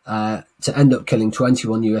to end up killing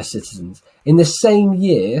 21 US citizens. In the same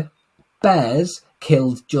year, bears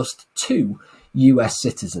killed just 2 US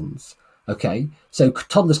citizens. Okay, so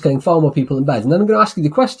toddlers killing far more people than bears. And then I'm going to ask you the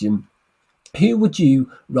question, who would you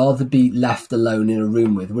rather be left alone in a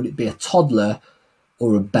room with? Would it be a toddler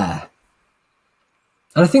or a bear?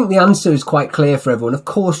 And I think the answer is quite clear for everyone. Of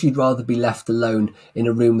course, you'd rather be left alone in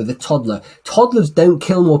a room with a toddler. Toddlers don't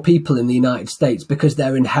kill more people in the United States because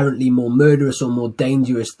they're inherently more murderous or more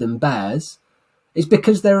dangerous than bears. It's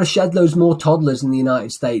because there are shed loads more toddlers in the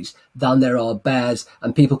United States than there are bears,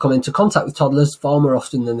 and people come into contact with toddlers far more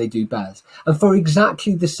often than they do bears. And for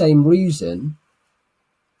exactly the same reason,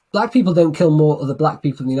 black people don't kill more other black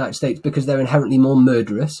people in the United States because they're inherently more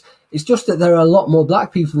murderous. It's just that there are a lot more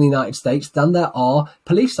black people in the United States than there are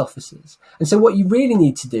police officers. And so what you really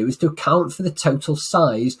need to do is to account for the total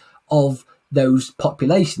size of those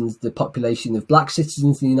populations, the population of black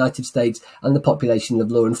citizens in the United States and the population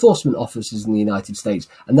of law enforcement officers in the United States.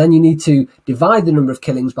 And then you need to divide the number of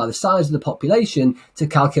killings by the size of the population to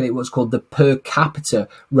calculate what's called the per capita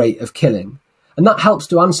rate of killing. And that helps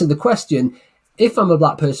to answer the question, if I'm a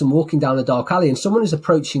black person walking down a dark alley and someone is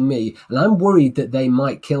approaching me and I'm worried that they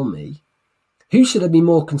might kill me, who should I be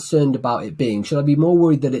more concerned about it being? Should I be more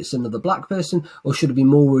worried that it's another black person, or should I be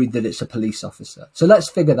more worried that it's a police officer? So let's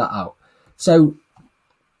figure that out. So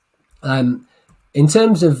in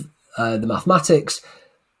terms of the mathematics,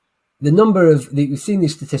 we've seen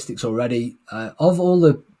these statistics already. Of all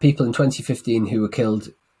the people in 2015 who were killed,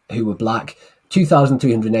 who were black,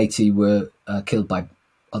 2,380 were killed by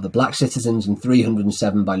other black citizens and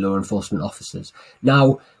 307 by law enforcement officers.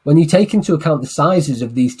 Now, when you take into account the sizes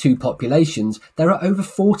of these 2 populations, there are over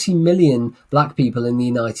 40 million black people in the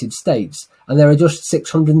United States, and there are just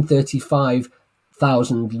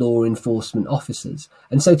 635,000 law enforcement officers.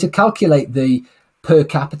 And so to calculate the per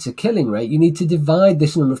capita killing rate, you need to divide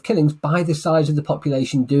this number of killings by the size of the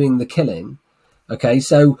population doing the killing. Okay,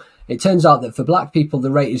 so it turns out that for black people,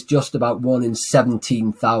 the rate is just about 1 in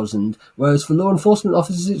 17,000, whereas for law enforcement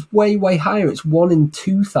officers, it's way, way higher. It's 1 in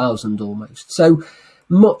 2,000 almost. So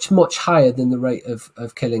much, much higher than the rate of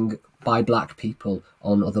killing by black people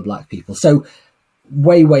on other black people. So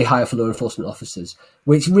way, way higher for law enforcement officers,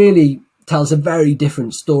 which really tells a very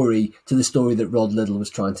different story to the story that Rod Liddell was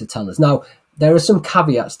trying to tell us. Now, there are some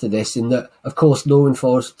caveats to this in that, of course, law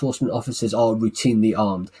enforcement officers are routinely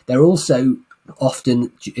armed. They're also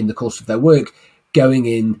often in the course of their work, going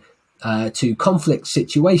in to conflict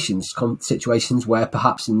situations where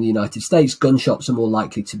perhaps in the United States gunshots are more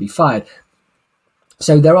likely to be fired.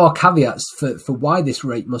 So there are caveats for why this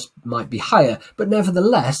rate might be higher, but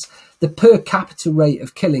nevertheless, the per capita rate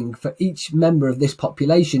of killing for each member of this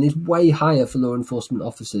population is way higher for law enforcement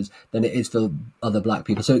officers than it is for other black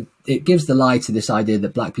people. So it gives the lie to this idea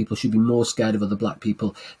that black people should be more scared of other black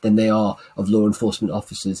people than they are of law enforcement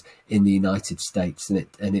officers in the United States.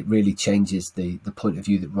 And it really changes the point of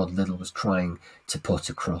view that Rod Liddle was trying to put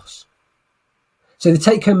across. So the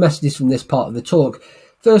take-home messages from this part of the talk: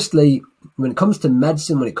 firstly, when it comes to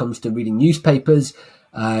medicine, when it comes to reading newspapers,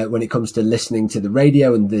 when it comes to listening to the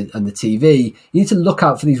radio and the TV, you need to look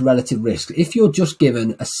out for these relative risks. If you're just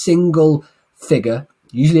given a single figure,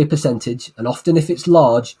 usually a percentage, and often if it's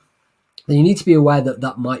large, then you need to be aware that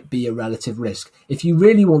that might be a relative risk. If you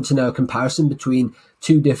really want to know a comparison between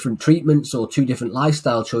two different treatments or two different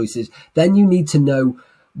lifestyle choices, then you need to know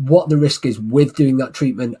what the risk is with doing that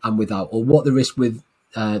treatment and without, or what the risk with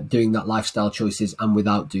doing that lifestyle choices and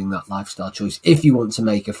without doing that lifestyle choice, if you want to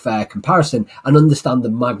make a fair comparison and understand the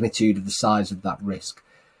magnitude of the size of that risk.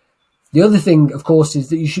 The other thing, of course, is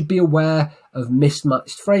that you should be aware of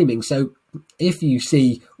mismatched framing. So if you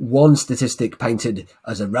see one statistic painted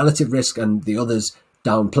as a relative risk and the others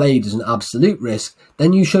downplayed as an absolute risk,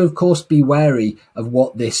 then you should, of course, be wary of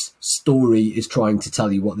what this story is trying to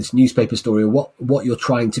tell you, what this newspaper story, or what you're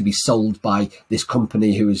trying to be sold by this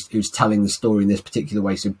company who's telling the story in this particular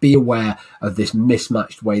way. So be aware of this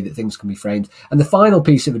mismatched way that things can be framed. And the final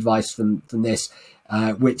piece of advice from this,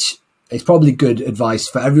 which is probably good advice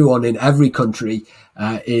for everyone in every country,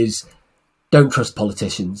 is don't trust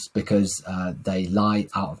politicians, because they lie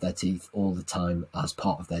out of their teeth all the time as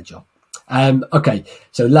part of their job. Okay,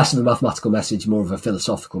 so less of a mathematical message, more of a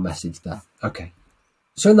philosophical message there. Okay,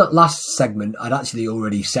 so in that last segment, I'd actually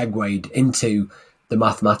already segued into the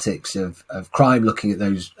mathematics of crime, looking at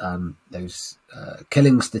those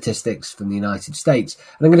killing statistics from the United States.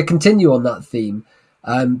 And I'm going to continue on that theme,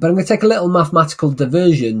 but I'm going to take a little mathematical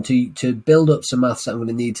diversion to build up some maths that I'm going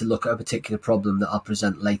to need to look at a particular problem that I'll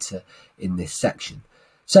present later in this section.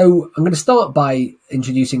 So I'm going to start by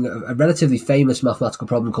introducing a relatively famous mathematical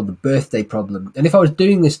problem called the birthday problem. And if I was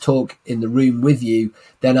doing this talk in the room with you,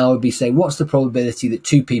 then I would be saying, what's the probability that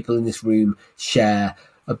two people in this room share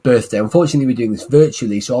a birthday? Unfortunately, we're doing this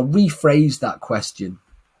virtually, so I'll rephrase that question.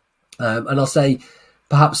 And I'll say,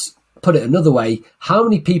 perhaps put it another way, how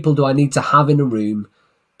many people do I need to have in a room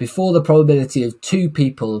before the probability of two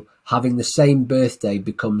people having the same birthday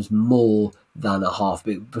becomes more than a half,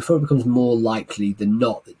 before it becomes more likely than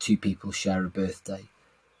not that two people share a birthday?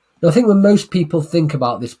 Now, I think when most people think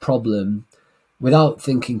about this problem without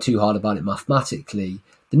thinking too hard about it mathematically,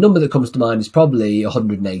 the number that comes to mind is probably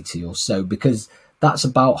 180 or so, because that's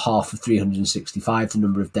about half of 365, the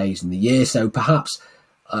number of days in the year. So perhaps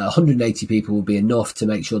 180 people will be enough to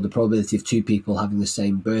make sure the probability of two people having the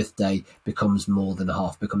same birthday becomes more than a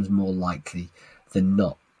half, becomes more likely than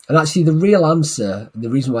not. And actually the real answer, and the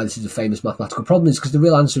reason why this is a famous mathematical problem, is because the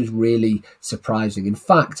real answer is really surprising. In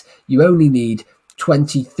fact, you only need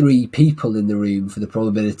 23 people in the room for the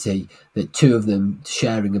probability that two of them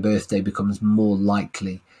sharing a birthday becomes more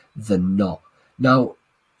likely than not. Now,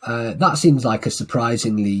 that seems like a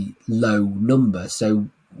surprisingly low number. So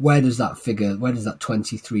where does that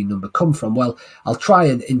 23 number come from? Well, I'll try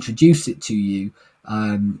and introduce it to you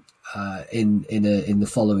in the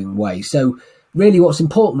following way. So really what's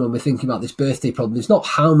important when we're thinking about this birthday problem is not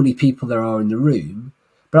how many people there are in the room,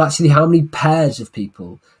 but actually how many pairs of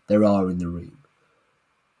people there are in the room.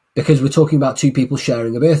 Because we're talking about two people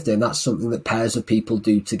sharing a birthday, and that's something that pairs of people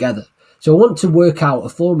do together. So I want to work out a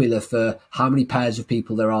formula for how many pairs of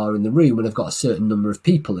people there are in the room when I've got a certain number of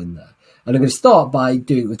people in there. And I'm going to start by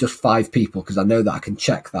doing it with just 5 people, because I know that I can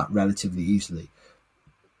check that relatively easily.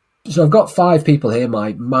 So I've got 5 people here,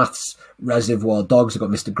 my maths reservoir dogs. I've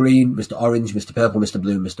got Mr. Green, Mr. Orange, Mr. Purple, Mr.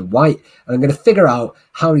 Blue, and Mr. White. And I'm going to figure out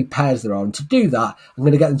how many pairs there are. And to do that, I'm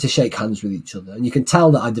going to get them to shake hands with each other. And you can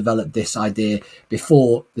tell that I developed this idea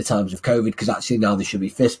before the times of COVID, because actually now they should be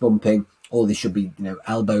fist bumping, or they should be,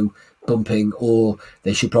 elbow bumping, or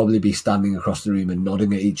they should probably be standing across the room and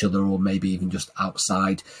nodding at each other, or maybe even just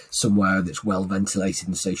outside somewhere that's well ventilated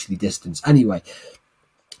and socially distanced. Anyway,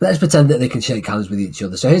 let's pretend that they can shake hands with each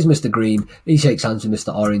other. So here's Mr. Green. He shakes hands with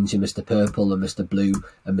Mr. Orange and Mr. Purple and Mr. Blue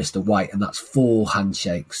and Mr. White. And that's 4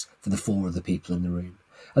 handshakes for the 4 other people in the room.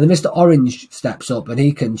 And then Mr. Orange steps up and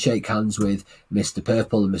he can shake hands with Mr.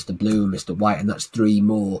 Purple and Mr. Blue and Mr. White. And that's 3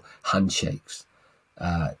 more handshakes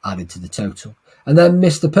added to the total. And then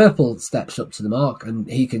Mr. Purple steps up to the mark and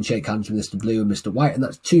he can shake hands with Mr. Blue and Mr. White, and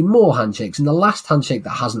that's 2 more handshakes. And the last handshake that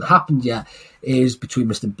hasn't happened yet is between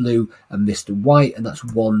Mr. Blue and Mr. White, and that's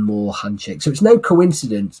 1 more handshake. So it's no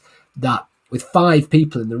coincidence that with 5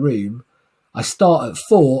 people in the room, I start at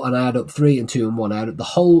 4 and I add up 3 and 2 and 1. I add up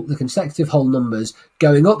the consecutive whole numbers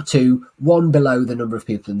going up to 1 below the number of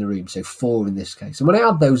people in the room, so 4 in this case. And when I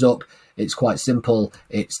add those up, it's quite simple.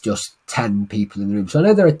 It's just 10 people in the room. So I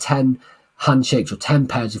know there are 10 handshakes or 10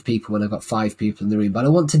 pairs of people when I've got 5 people in the room, but I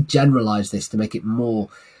want to generalize this to make it more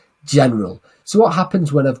general. So what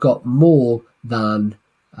happens when I've got more than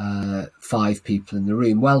 5 people in the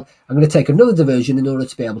room? Well, I'm going to take another diversion in order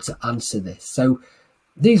to be able to answer this. So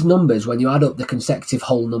these numbers, when you add up the consecutive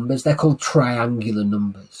whole numbers, they're called triangular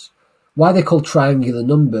numbers. Why are they called triangular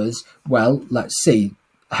numbers? Well, let's see.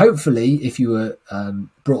 Hopefully, if you were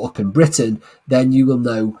brought up in Britain, then you will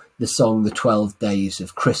know the song The 12 Days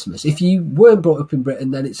of Christmas. If you weren't brought up in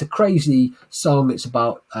Britain, then it's a crazy song. It's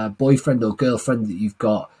about a boyfriend or girlfriend that you've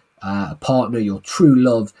got, a partner, your true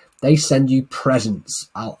love. They send you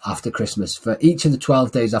presents out after Christmas. For each of the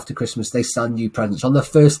 12 days after Christmas, they send you presents. On the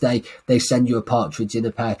first day, they send you a partridge in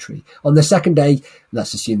a pear tree. On the second day,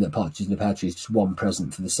 let's assume that partridge in a pear tree is just one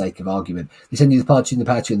present for the sake of argument. They send you the partridge in the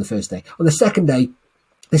pear tree on the first day. On the second day,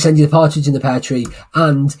 they send you the partridge in the pear tree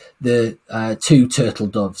and the 2 turtle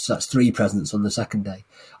doves. That's 3 presents on the second day.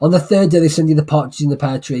 On the third day, they send you the partridge in the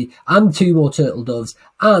pear tree and 2 more turtle doves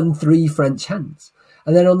and 3 French hens.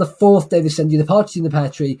 And then on the 4th day, they send you the partridge in the pear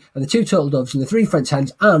tree and the 2 turtle doves and the 3 French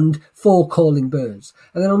hens and 4 calling birds.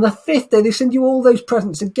 And then on the 5th day, they send you all those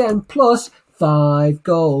presents again, plus 5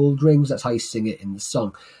 gold rings. That's how you sing it in the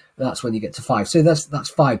song. That's when you get to 5. So that's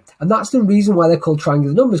 5. And that's the reason why they're called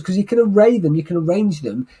triangular numbers, because you can array them, you can arrange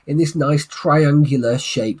them in this nice triangular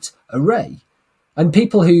shaped array. And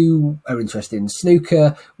people who are interested in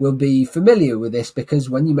snooker will be familiar with this, because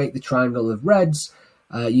when you make the triangle of reds,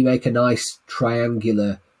 you make a nice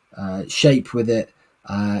triangular shape with it.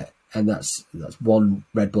 And that's 1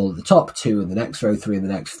 red ball at the top, 2 in the next row, 3 in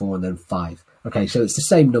the next, 4, and then 5. Okay, so it's the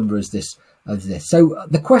same number as this. So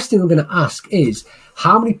the question I'm going to ask is,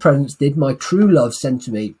 how many presents did my true love send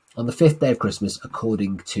to me on the 5th day of Christmas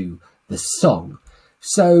according to the song?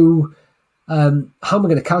 So how am I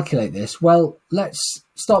going to calculate this? Well, let's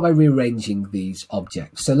start by rearranging these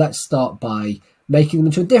objects. So let's start by making them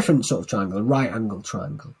into a different sort of triangle, a right angle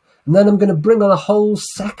triangle. And then I'm going to bring on a whole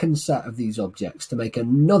second set of these objects to make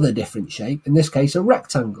another different shape, in this case a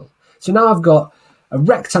rectangle. So now I've got a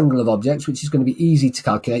rectangle of objects, which is going to be easy to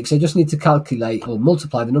calculate. So I just need to calculate or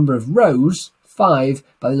multiply the number of rows, 5,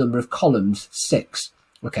 by the number of columns, 6.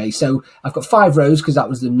 Okay, so I've got 5 rows because that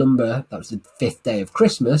was the number, that was the 5th day of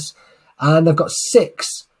Christmas. And I've got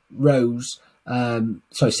 6 rows,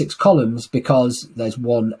 6 columns, because there's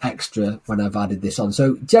 1 extra when I've added this on.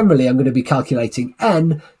 So generally I'm going to be calculating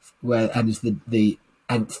n, where n is the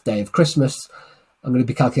nth day of Christmas. I'm going to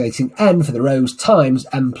be calculating n for the rows times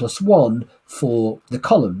n plus 1 for the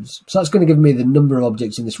columns. So that's going to give me the number of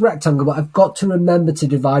objects in this rectangle, but I've got to remember to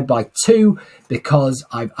divide by 2 because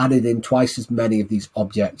I've added in twice as many of these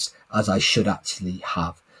objects as I should actually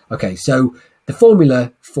have. Okay, so the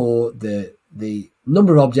formula for the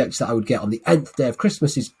number of objects that I would get on the nth day of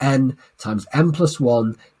Christmas is n times n plus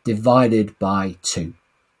 1 divided by 2.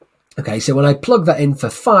 Okay, so when I plug that in for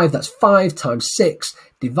 5, that's 5 times 6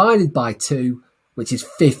 divided by 2, which is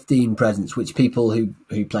 15 presents, which people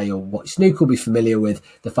who play or watch snooker will be familiar with,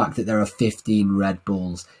 the fact that there are 15 red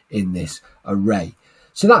balls in this array.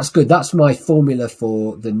 So that's good. That's my formula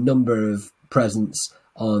for the number of presents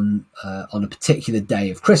on a particular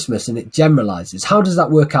day of Christmas, and it generalizes. How does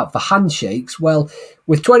that work out for handshakes? Well,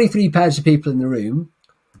 with 23 pairs of people in the room,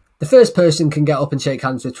 the first person can get up and shake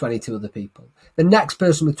hands with 22 other people. The next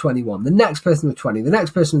person with 21, the next person with 20, the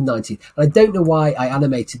next person with 19. And I don't know why I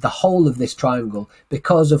animated the whole of this triangle,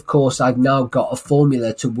 because of course I've now got a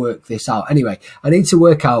formula to work this out. Anyway, I need to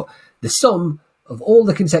work out the sum of all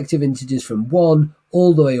the consecutive integers from 1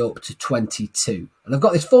 all the way up to 22. And I've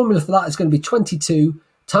got this formula for that. It's going to be 22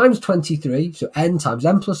 times 23, so n times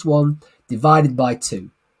n plus 1 divided by 2.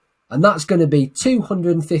 And that's going to be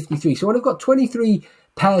 253. So when I've got 23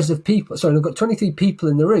 pairs of people, I've got 23 people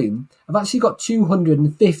in the room, I've actually got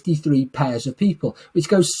 253 pairs of people, which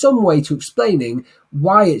goes some way to explaining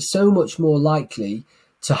why it's so much more likely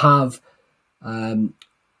to have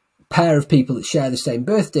pair of people that share the same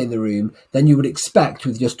birthday in the room than you would expect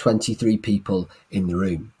with just 23 people in the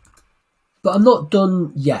room. But I'm not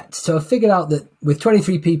done yet. So I figured out that with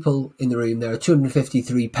 23 people in the room, there are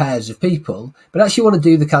 253 pairs of people. But I actually want to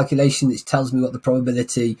do the calculation that tells me what the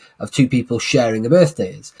probability of 2 people sharing a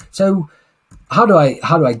birthday is. So how do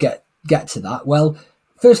I get get to that? Well,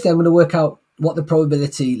 firstly, I'm going to work out what the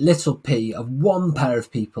probability, little p, of one pair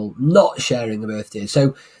of people not sharing a birthday is.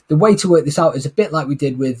 So the way to work this out is a bit like we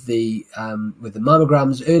did with the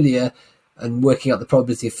mammograms earlier and working out the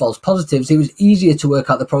probability of false positives. It was easier to work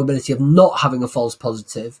out the probability of not having a false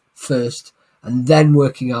positive first, and then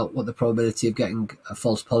working out what the probability of getting a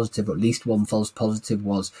false positive, or at least one false positive,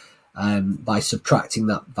 was by subtracting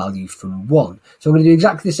that value from 1. So I'm going to do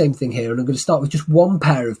exactly the same thing here, and I'm going to start with just one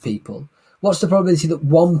pair of people. What's the probability that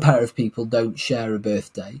one pair of people don't share a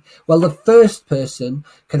birthday? Well, the first person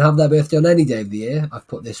can have their birthday on any day of the year. I've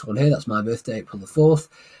put this one here. That's my birthday, April the 4th.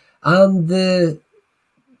 And the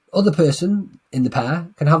other person in the pair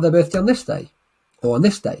can have their birthday on this day, or on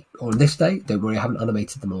this day, or on this day. Don't worry, I haven't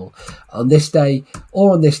animated them all. On this day,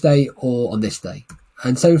 or on this day, or on this day.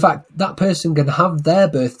 And so, in fact, that person can have their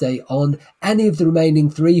birthday on any of the remaining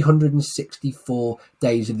 364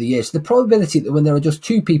 days of the year. So the probability that when there are just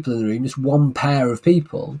two people in the room, just one pair of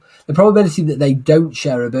people, the probability that they don't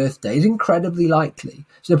share a birthday is incredibly likely.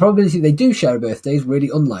 So the probability they do share a birthday is really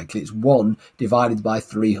unlikely. It's 1 divided by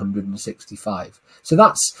 365. So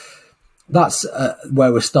that's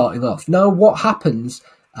where we're starting off. Now, what happens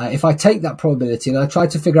if I take that probability and I try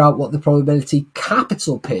to figure out what the probability,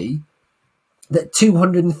 capital P, that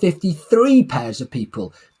 253 pairs of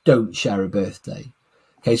people don't share a birthday?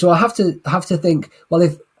 Okay, so I have to think, well,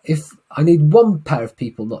 if I need one pair of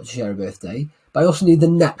people not to share a birthday, but I also need the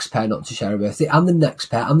next pair not to share a birthday, and the next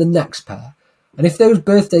pair, and the next pair. And if those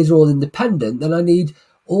birthdays are all independent, then I need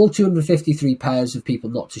all 253 pairs of people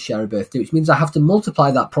not to share a birthday, which means I have to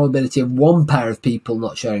multiply that probability of one pair of people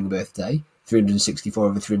not sharing a birthday, 364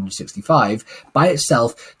 over 365, by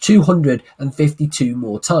itself 252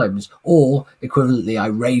 more times, or equivalently, I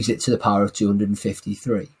raise it to the power of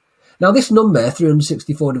 253. Now, this number,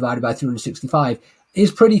 364 divided by 365,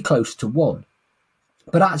 is pretty close to 1.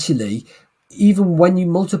 But actually, even when you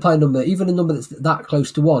multiply a number, even a number that's that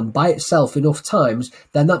close to 1, by itself enough times,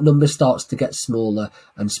 then that number starts to get smaller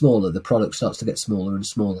and smaller. The product starts to get smaller and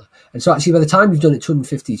smaller. And so actually, by the time you've done it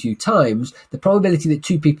 252 times, the probability that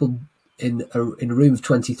two people in a room of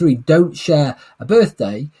 23 don't share a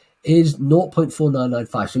birthday is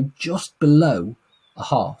 0.4995, so just below a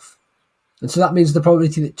half. And so that means the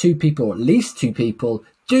probability that two people, or at least two people,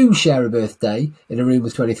 do share a birthday in a room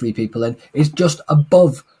with 23 people in is just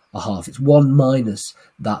above a half. It's 1 minus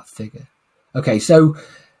that figure. Okay, so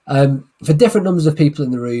for different numbers of people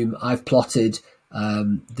in the room, I've plotted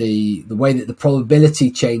the way that the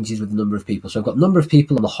probability changes with the number of people. So I've got number of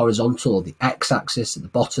people on the horizontal, or the x-axis at the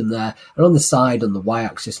bottom there, and on the side, on the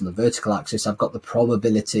y-axis and the vertical axis, I've got the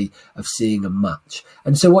probability of seeing a match.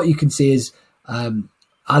 And so what you can see is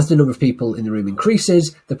as the number of people in the room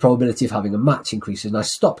increases, the probability of having a match increases. And I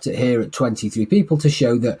stopped it here at 23 people to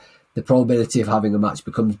show that the probability of having a match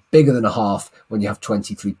becomes bigger than a half when you have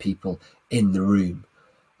 23 people in the room.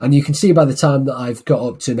 And you can see by the time that I've got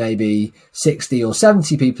up to maybe 60 or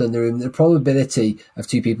 70 people in the room, the probability of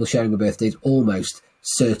two people sharing a birthday is almost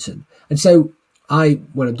certain. And so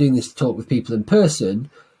when I'm doing this talk with people in person,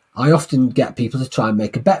 I often get people to try and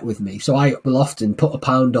make a bet with me. So I will often put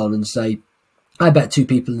 £1 on and say, I bet two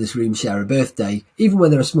people in this room share a birthday, even when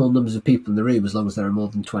there are small numbers of people in the room, as long as there are more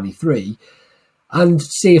than 23. And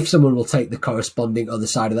see if someone will take the corresponding other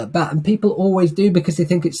side of that bet. And people always do, because they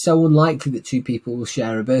think it's so unlikely that two people will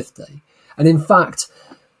share a birthday. And in fact,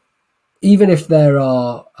 even if there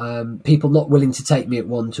are people not willing to take me at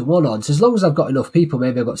 1-to-1 odds, as long as I've got enough people,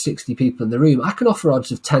 maybe I've got 60 people in the room, I can offer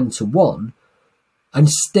odds of 10-to-1 and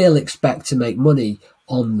still expect to make money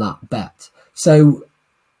on that bet. So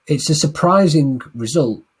it's a surprising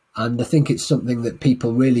result, and I think it's something that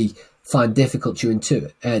people really find difficult to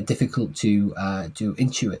intuit.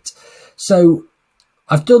 So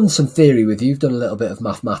I've done some theory with you, I've done a little bit of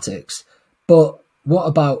mathematics, but what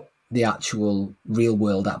about the actual real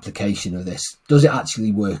world application of this? Does it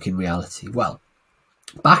actually work in reality? Well,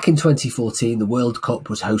 back in 2014, the World Cup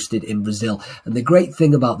was hosted in Brazil, and the great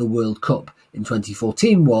thing about the World Cup in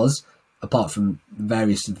 2014 was, apart from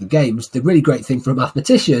various of the games, the really great thing for a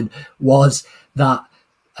mathematician was that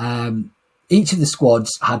each of the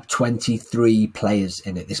squads had 23 players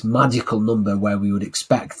in it, this magical number where we would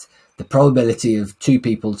expect the probability of two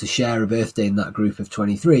people to share a birthday in that group of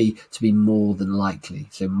 23 to be more than likely.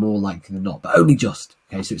 So more likely than not, but only just.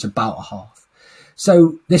 Okay, so it's about a half.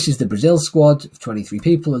 So this is the Brazil squad of 23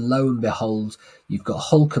 people, and lo and behold, you've got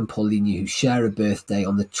Hulk and Paulinho who share a birthday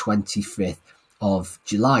on the 25th of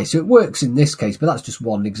July. So it works in this case, but that's just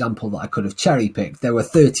one example that I could have cherry picked. There were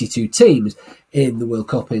 32 teams in the World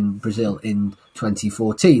Cup in Brazil in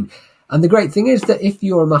 2014. And the great thing is that if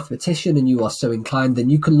you're a mathematician and you are so inclined, then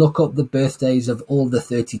you can look up the birthdays of all the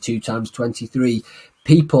 32 times 23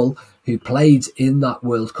 people who played in that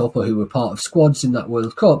World Cup or who were part of squads in that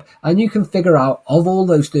World Cup, and you can figure out, of all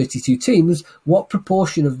those 32 teams, what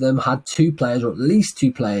proportion of them had two players, or at least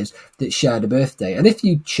two players, that shared a birthday. And if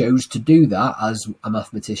you chose to do that, as a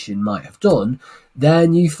mathematician might have done,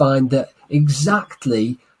 then you find that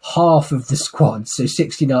exactly half of the squad, so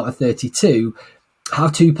 16 out of 32,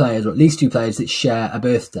 have two players, or at least two players, that share a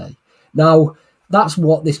birthday. Now, that's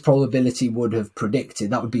what this probability would have predicted.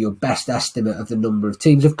 That would be your best estimate of the number of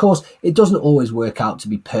teams. Of course, it doesn't always work out to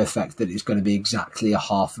be perfect, that it's going to be exactly a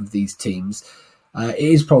half of these teams. It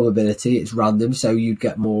is probability, it's random, so you'd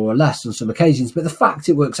get more or less on some occasions. But the fact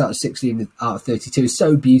it works out at 16 out of 32 is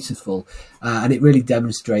so beautiful, and it really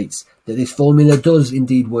demonstrates that this formula does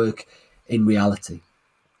indeed work in reality.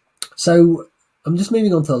 So I'm just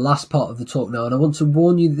moving on to the last part of the talk now, and I want to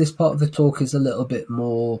warn you that this part of the talk is a little bit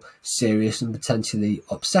more serious and potentially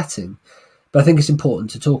upsetting, but I think it's important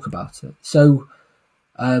to talk about it. So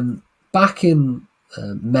back in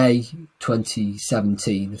May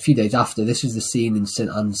 2017, a few days after, this was the scene in St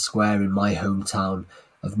Anne's Square in my hometown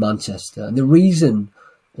of Manchester. And the reason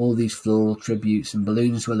all these floral tributes and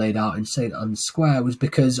balloons were laid out in St Anne's Square was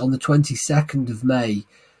because on the 22nd of May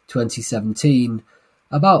 2017,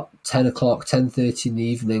 about 10 o'clock, 10:30 in the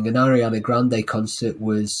evening, an Ariana Grande concert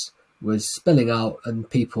was spilling out, and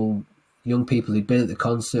young people who'd been at the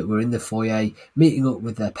concert were in the foyer meeting up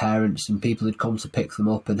with their parents, and people had come to pick them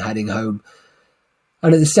up and heading home.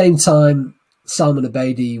 And at the same time, Salman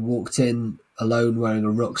Abedi walked in alone wearing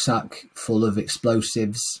a rucksack full of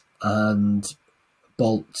explosives and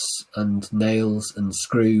bolts and nails and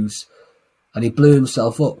screws, and he blew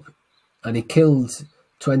himself up, and he killed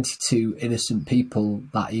 22 innocent people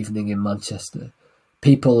that evening in Manchester,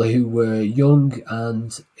 people who were young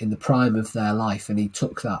and in the prime of their life, and he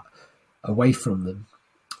took that away from them.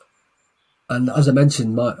 And as I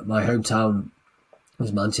mentioned, my hometown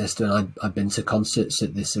was Manchester, and I'd been to concerts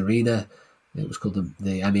at this arena. It was called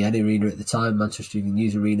the MEN Arena at the time, Manchester Evening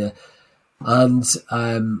News Arena. And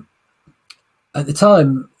at the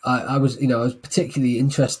time, I was particularly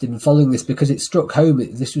interested in following this because it struck home.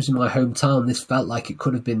 This was in my hometown. This felt like it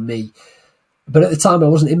could have been me. But at the time, I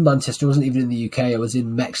wasn't in Manchester. I wasn't even in the UK. I was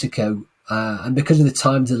in Mexico. And because of the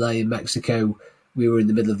time delay in Mexico, we were in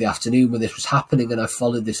the middle of the afternoon when this was happening. And I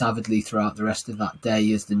followed this avidly throughout the rest of that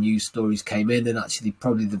day as the news stories came in. And actually,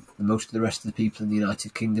 probably the most of the rest of the people in the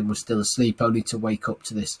United Kingdom were still asleep, only to wake up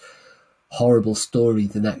to this horrible story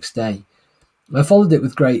the next day. I followed it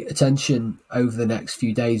with great attention over the next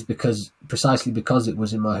few days precisely because it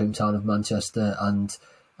was in my hometown of Manchester, and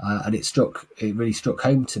it really struck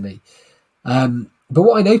home to me. But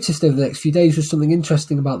what I noticed over the next few days was something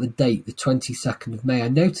interesting about the date, the 22nd of May. I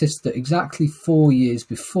noticed that exactly 4 years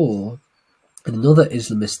before, in another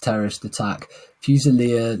Islamist terrorist attack,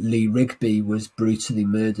 Fusilier Lee Rigby was brutally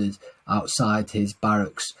murdered outside his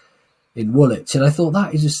barracks in Woolwich. And I thought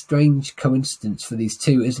that is a strange coincidence for these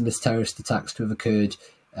two Islamist terrorist attacks to have occurred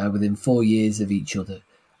within 4 years of each other.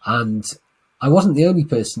 And I wasn't the only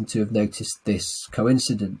person to have noticed this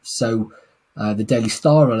coincidence. So the Daily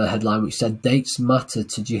Star ran a headline which said, "Dates matter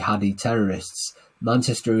to jihadi terrorists,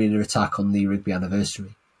 Manchester Arena attack on Lee Rigby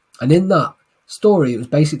anniversary." And in that story, it was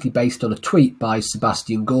basically based on a tweet by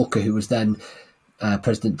Sebastian Gorka, who was then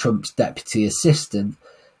President Trump's deputy assistant.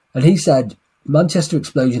 And he said, "Manchester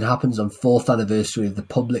explosion happens on 4th anniversary of the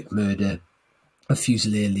public murder of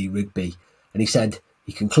Fusilier Lee Rigby." And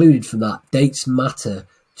he concluded from that, dates matter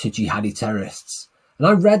to jihadi terrorists. And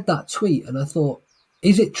I read that tweet and I thought,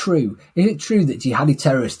 is it true? Is it true that jihadi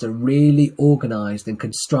terrorists are really organised and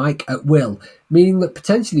can strike at will, meaning that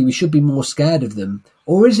potentially we should be more scared of them?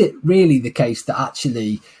 Or is it really the case that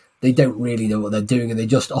actually they don't really know what they're doing and they're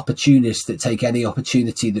just opportunists that take any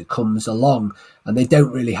opportunity that comes along, and they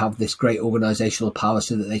don't really have this great organisational power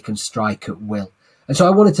so that they can strike at will? And so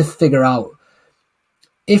I wanted to figure out,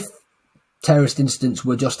 if terrorist incidents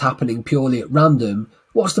were just happening purely at random,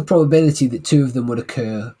 what's the probability that two of them would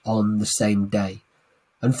occur on the same day?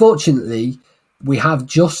 Unfortunately, we have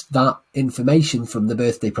just that information from the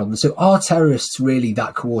birthday problem. So are terrorists really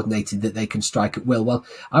that coordinated that they can strike at will? Well,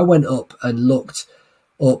 I went up and looked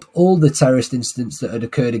up all the terrorist incidents that had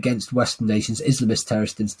occurred against Western nations, Islamist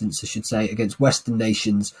terrorist incidents, I should say, against Western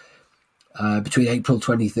nations between April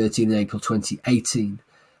 2013 and April 2018.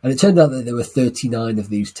 And it turned out that there were 39 of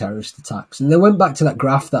these terrorist attacks. And I went back to that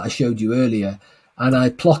graph that I showed you earlier, and I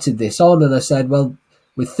plotted this on, and I said, well,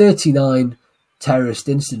 with 39 terrorist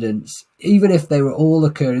incidents, even if they were all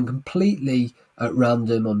occurring completely at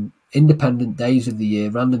random on independent days of the year,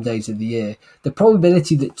 random days of the year, the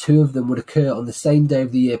probability that two of them would occur on the same day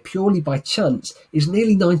of the year purely by chance is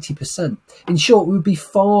nearly 90%. In short,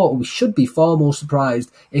 we should be far more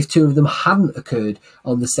surprised if two of them hadn't occurred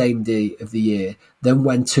on the same day of the year than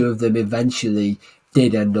when two of them eventually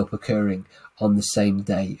did end up occurring on the same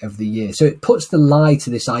day of the year. So it puts the lie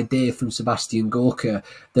to this idea from Sebastian Gorka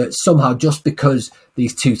that somehow just because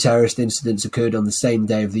these two terrorist incidents occurred on the same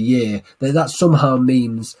day of the year, that somehow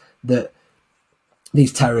means that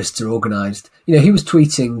these terrorists are organised. You know, he was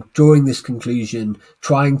tweeting during this conclusion,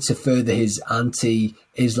 trying to further his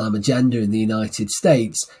anti-Islam agenda in the United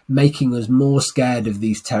States, making us more scared of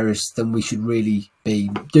these terrorists than we should really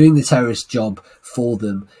be, doing the terrorist job for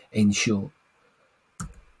them, in short.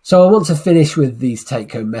 So I want to finish with these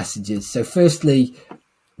take-home messages. So firstly,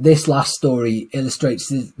 this last story illustrates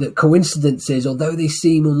that coincidences, although they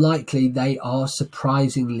seem unlikely, they are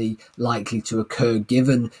surprisingly likely to occur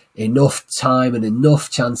given enough time and enough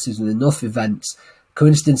chances and enough events.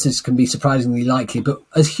 Coincidences can be surprisingly likely, but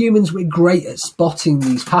as humans, we're great at spotting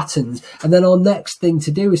these patterns. And then our next thing to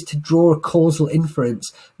do is to draw a causal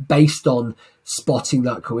inference based on spotting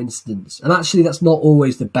that coincidence. And actually, that's not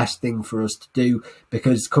always the best thing for us to do,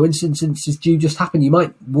 because coincidences do just happen. You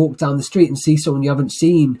might walk down the street and see someone you haven't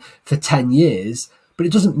seen for 10 years, but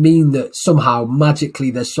it doesn't mean that somehow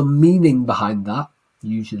magically there's some meaning behind that.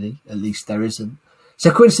 Usually, at least there isn't.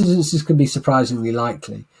 So coincidences can be surprisingly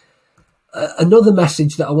likely. Another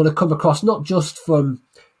message that I want to come across, not just from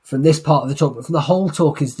this part of the talk, but from the whole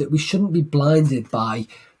talk, is that we shouldn't be blinded by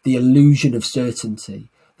the illusion of certainty.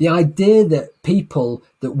 The idea that people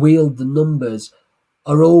that wield the numbers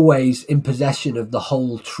are always in possession of the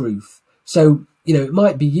whole truth. So, you know, it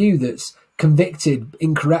might be you that's convicted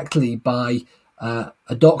incorrectly by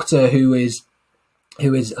a doctor who is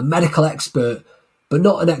a medical expert, but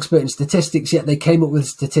not an expert in statistics, yet they came up with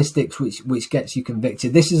statistics which gets you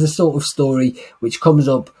convicted. This is a sort of story which comes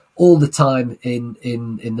up all the time in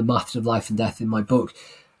the Maths of Life and Death in my book.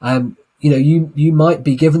 You know, you might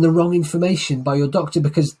be given the wrong information by your doctor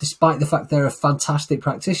because despite the fact they're a fantastic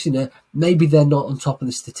practitioner, maybe they're not on top of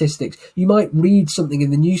the statistics. You might read something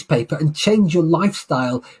in the newspaper and change your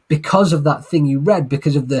lifestyle because of that thing you read,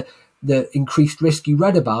 because of the increased risk you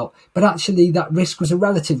read about, but actually that risk was a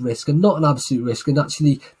relative risk and not an absolute risk, and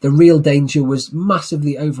actually the real danger was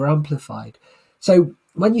massively over amplified. So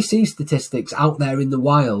when you see statistics out there in the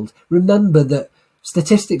wild, remember that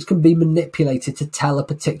statistics can be manipulated to tell a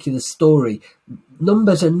particular story.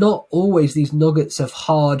 Numbers are not always these nuggets of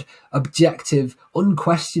hard, objective,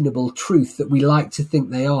 unquestionable truth that we like to think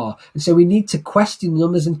they are. And so we need to question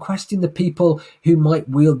numbers and question the people who might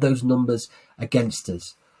wield those numbers against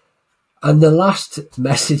us. And the last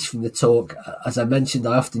message from the talk, as I mentioned,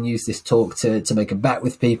 I often use this talk to make a bet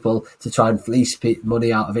with people, to try and fleece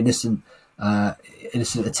money out of innocent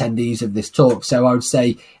attendees of this talk. So I would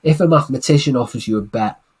say, if a mathematician offers you a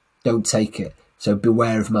bet, don't take it. So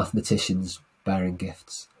beware of mathematicians bearing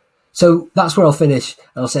gifts. So that's where I'll finish.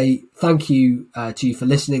 And I'll say thank you to you for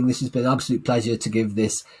listening. This has been an absolute pleasure to give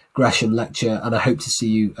this Gresham lecture, and I hope to see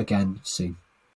you again soon.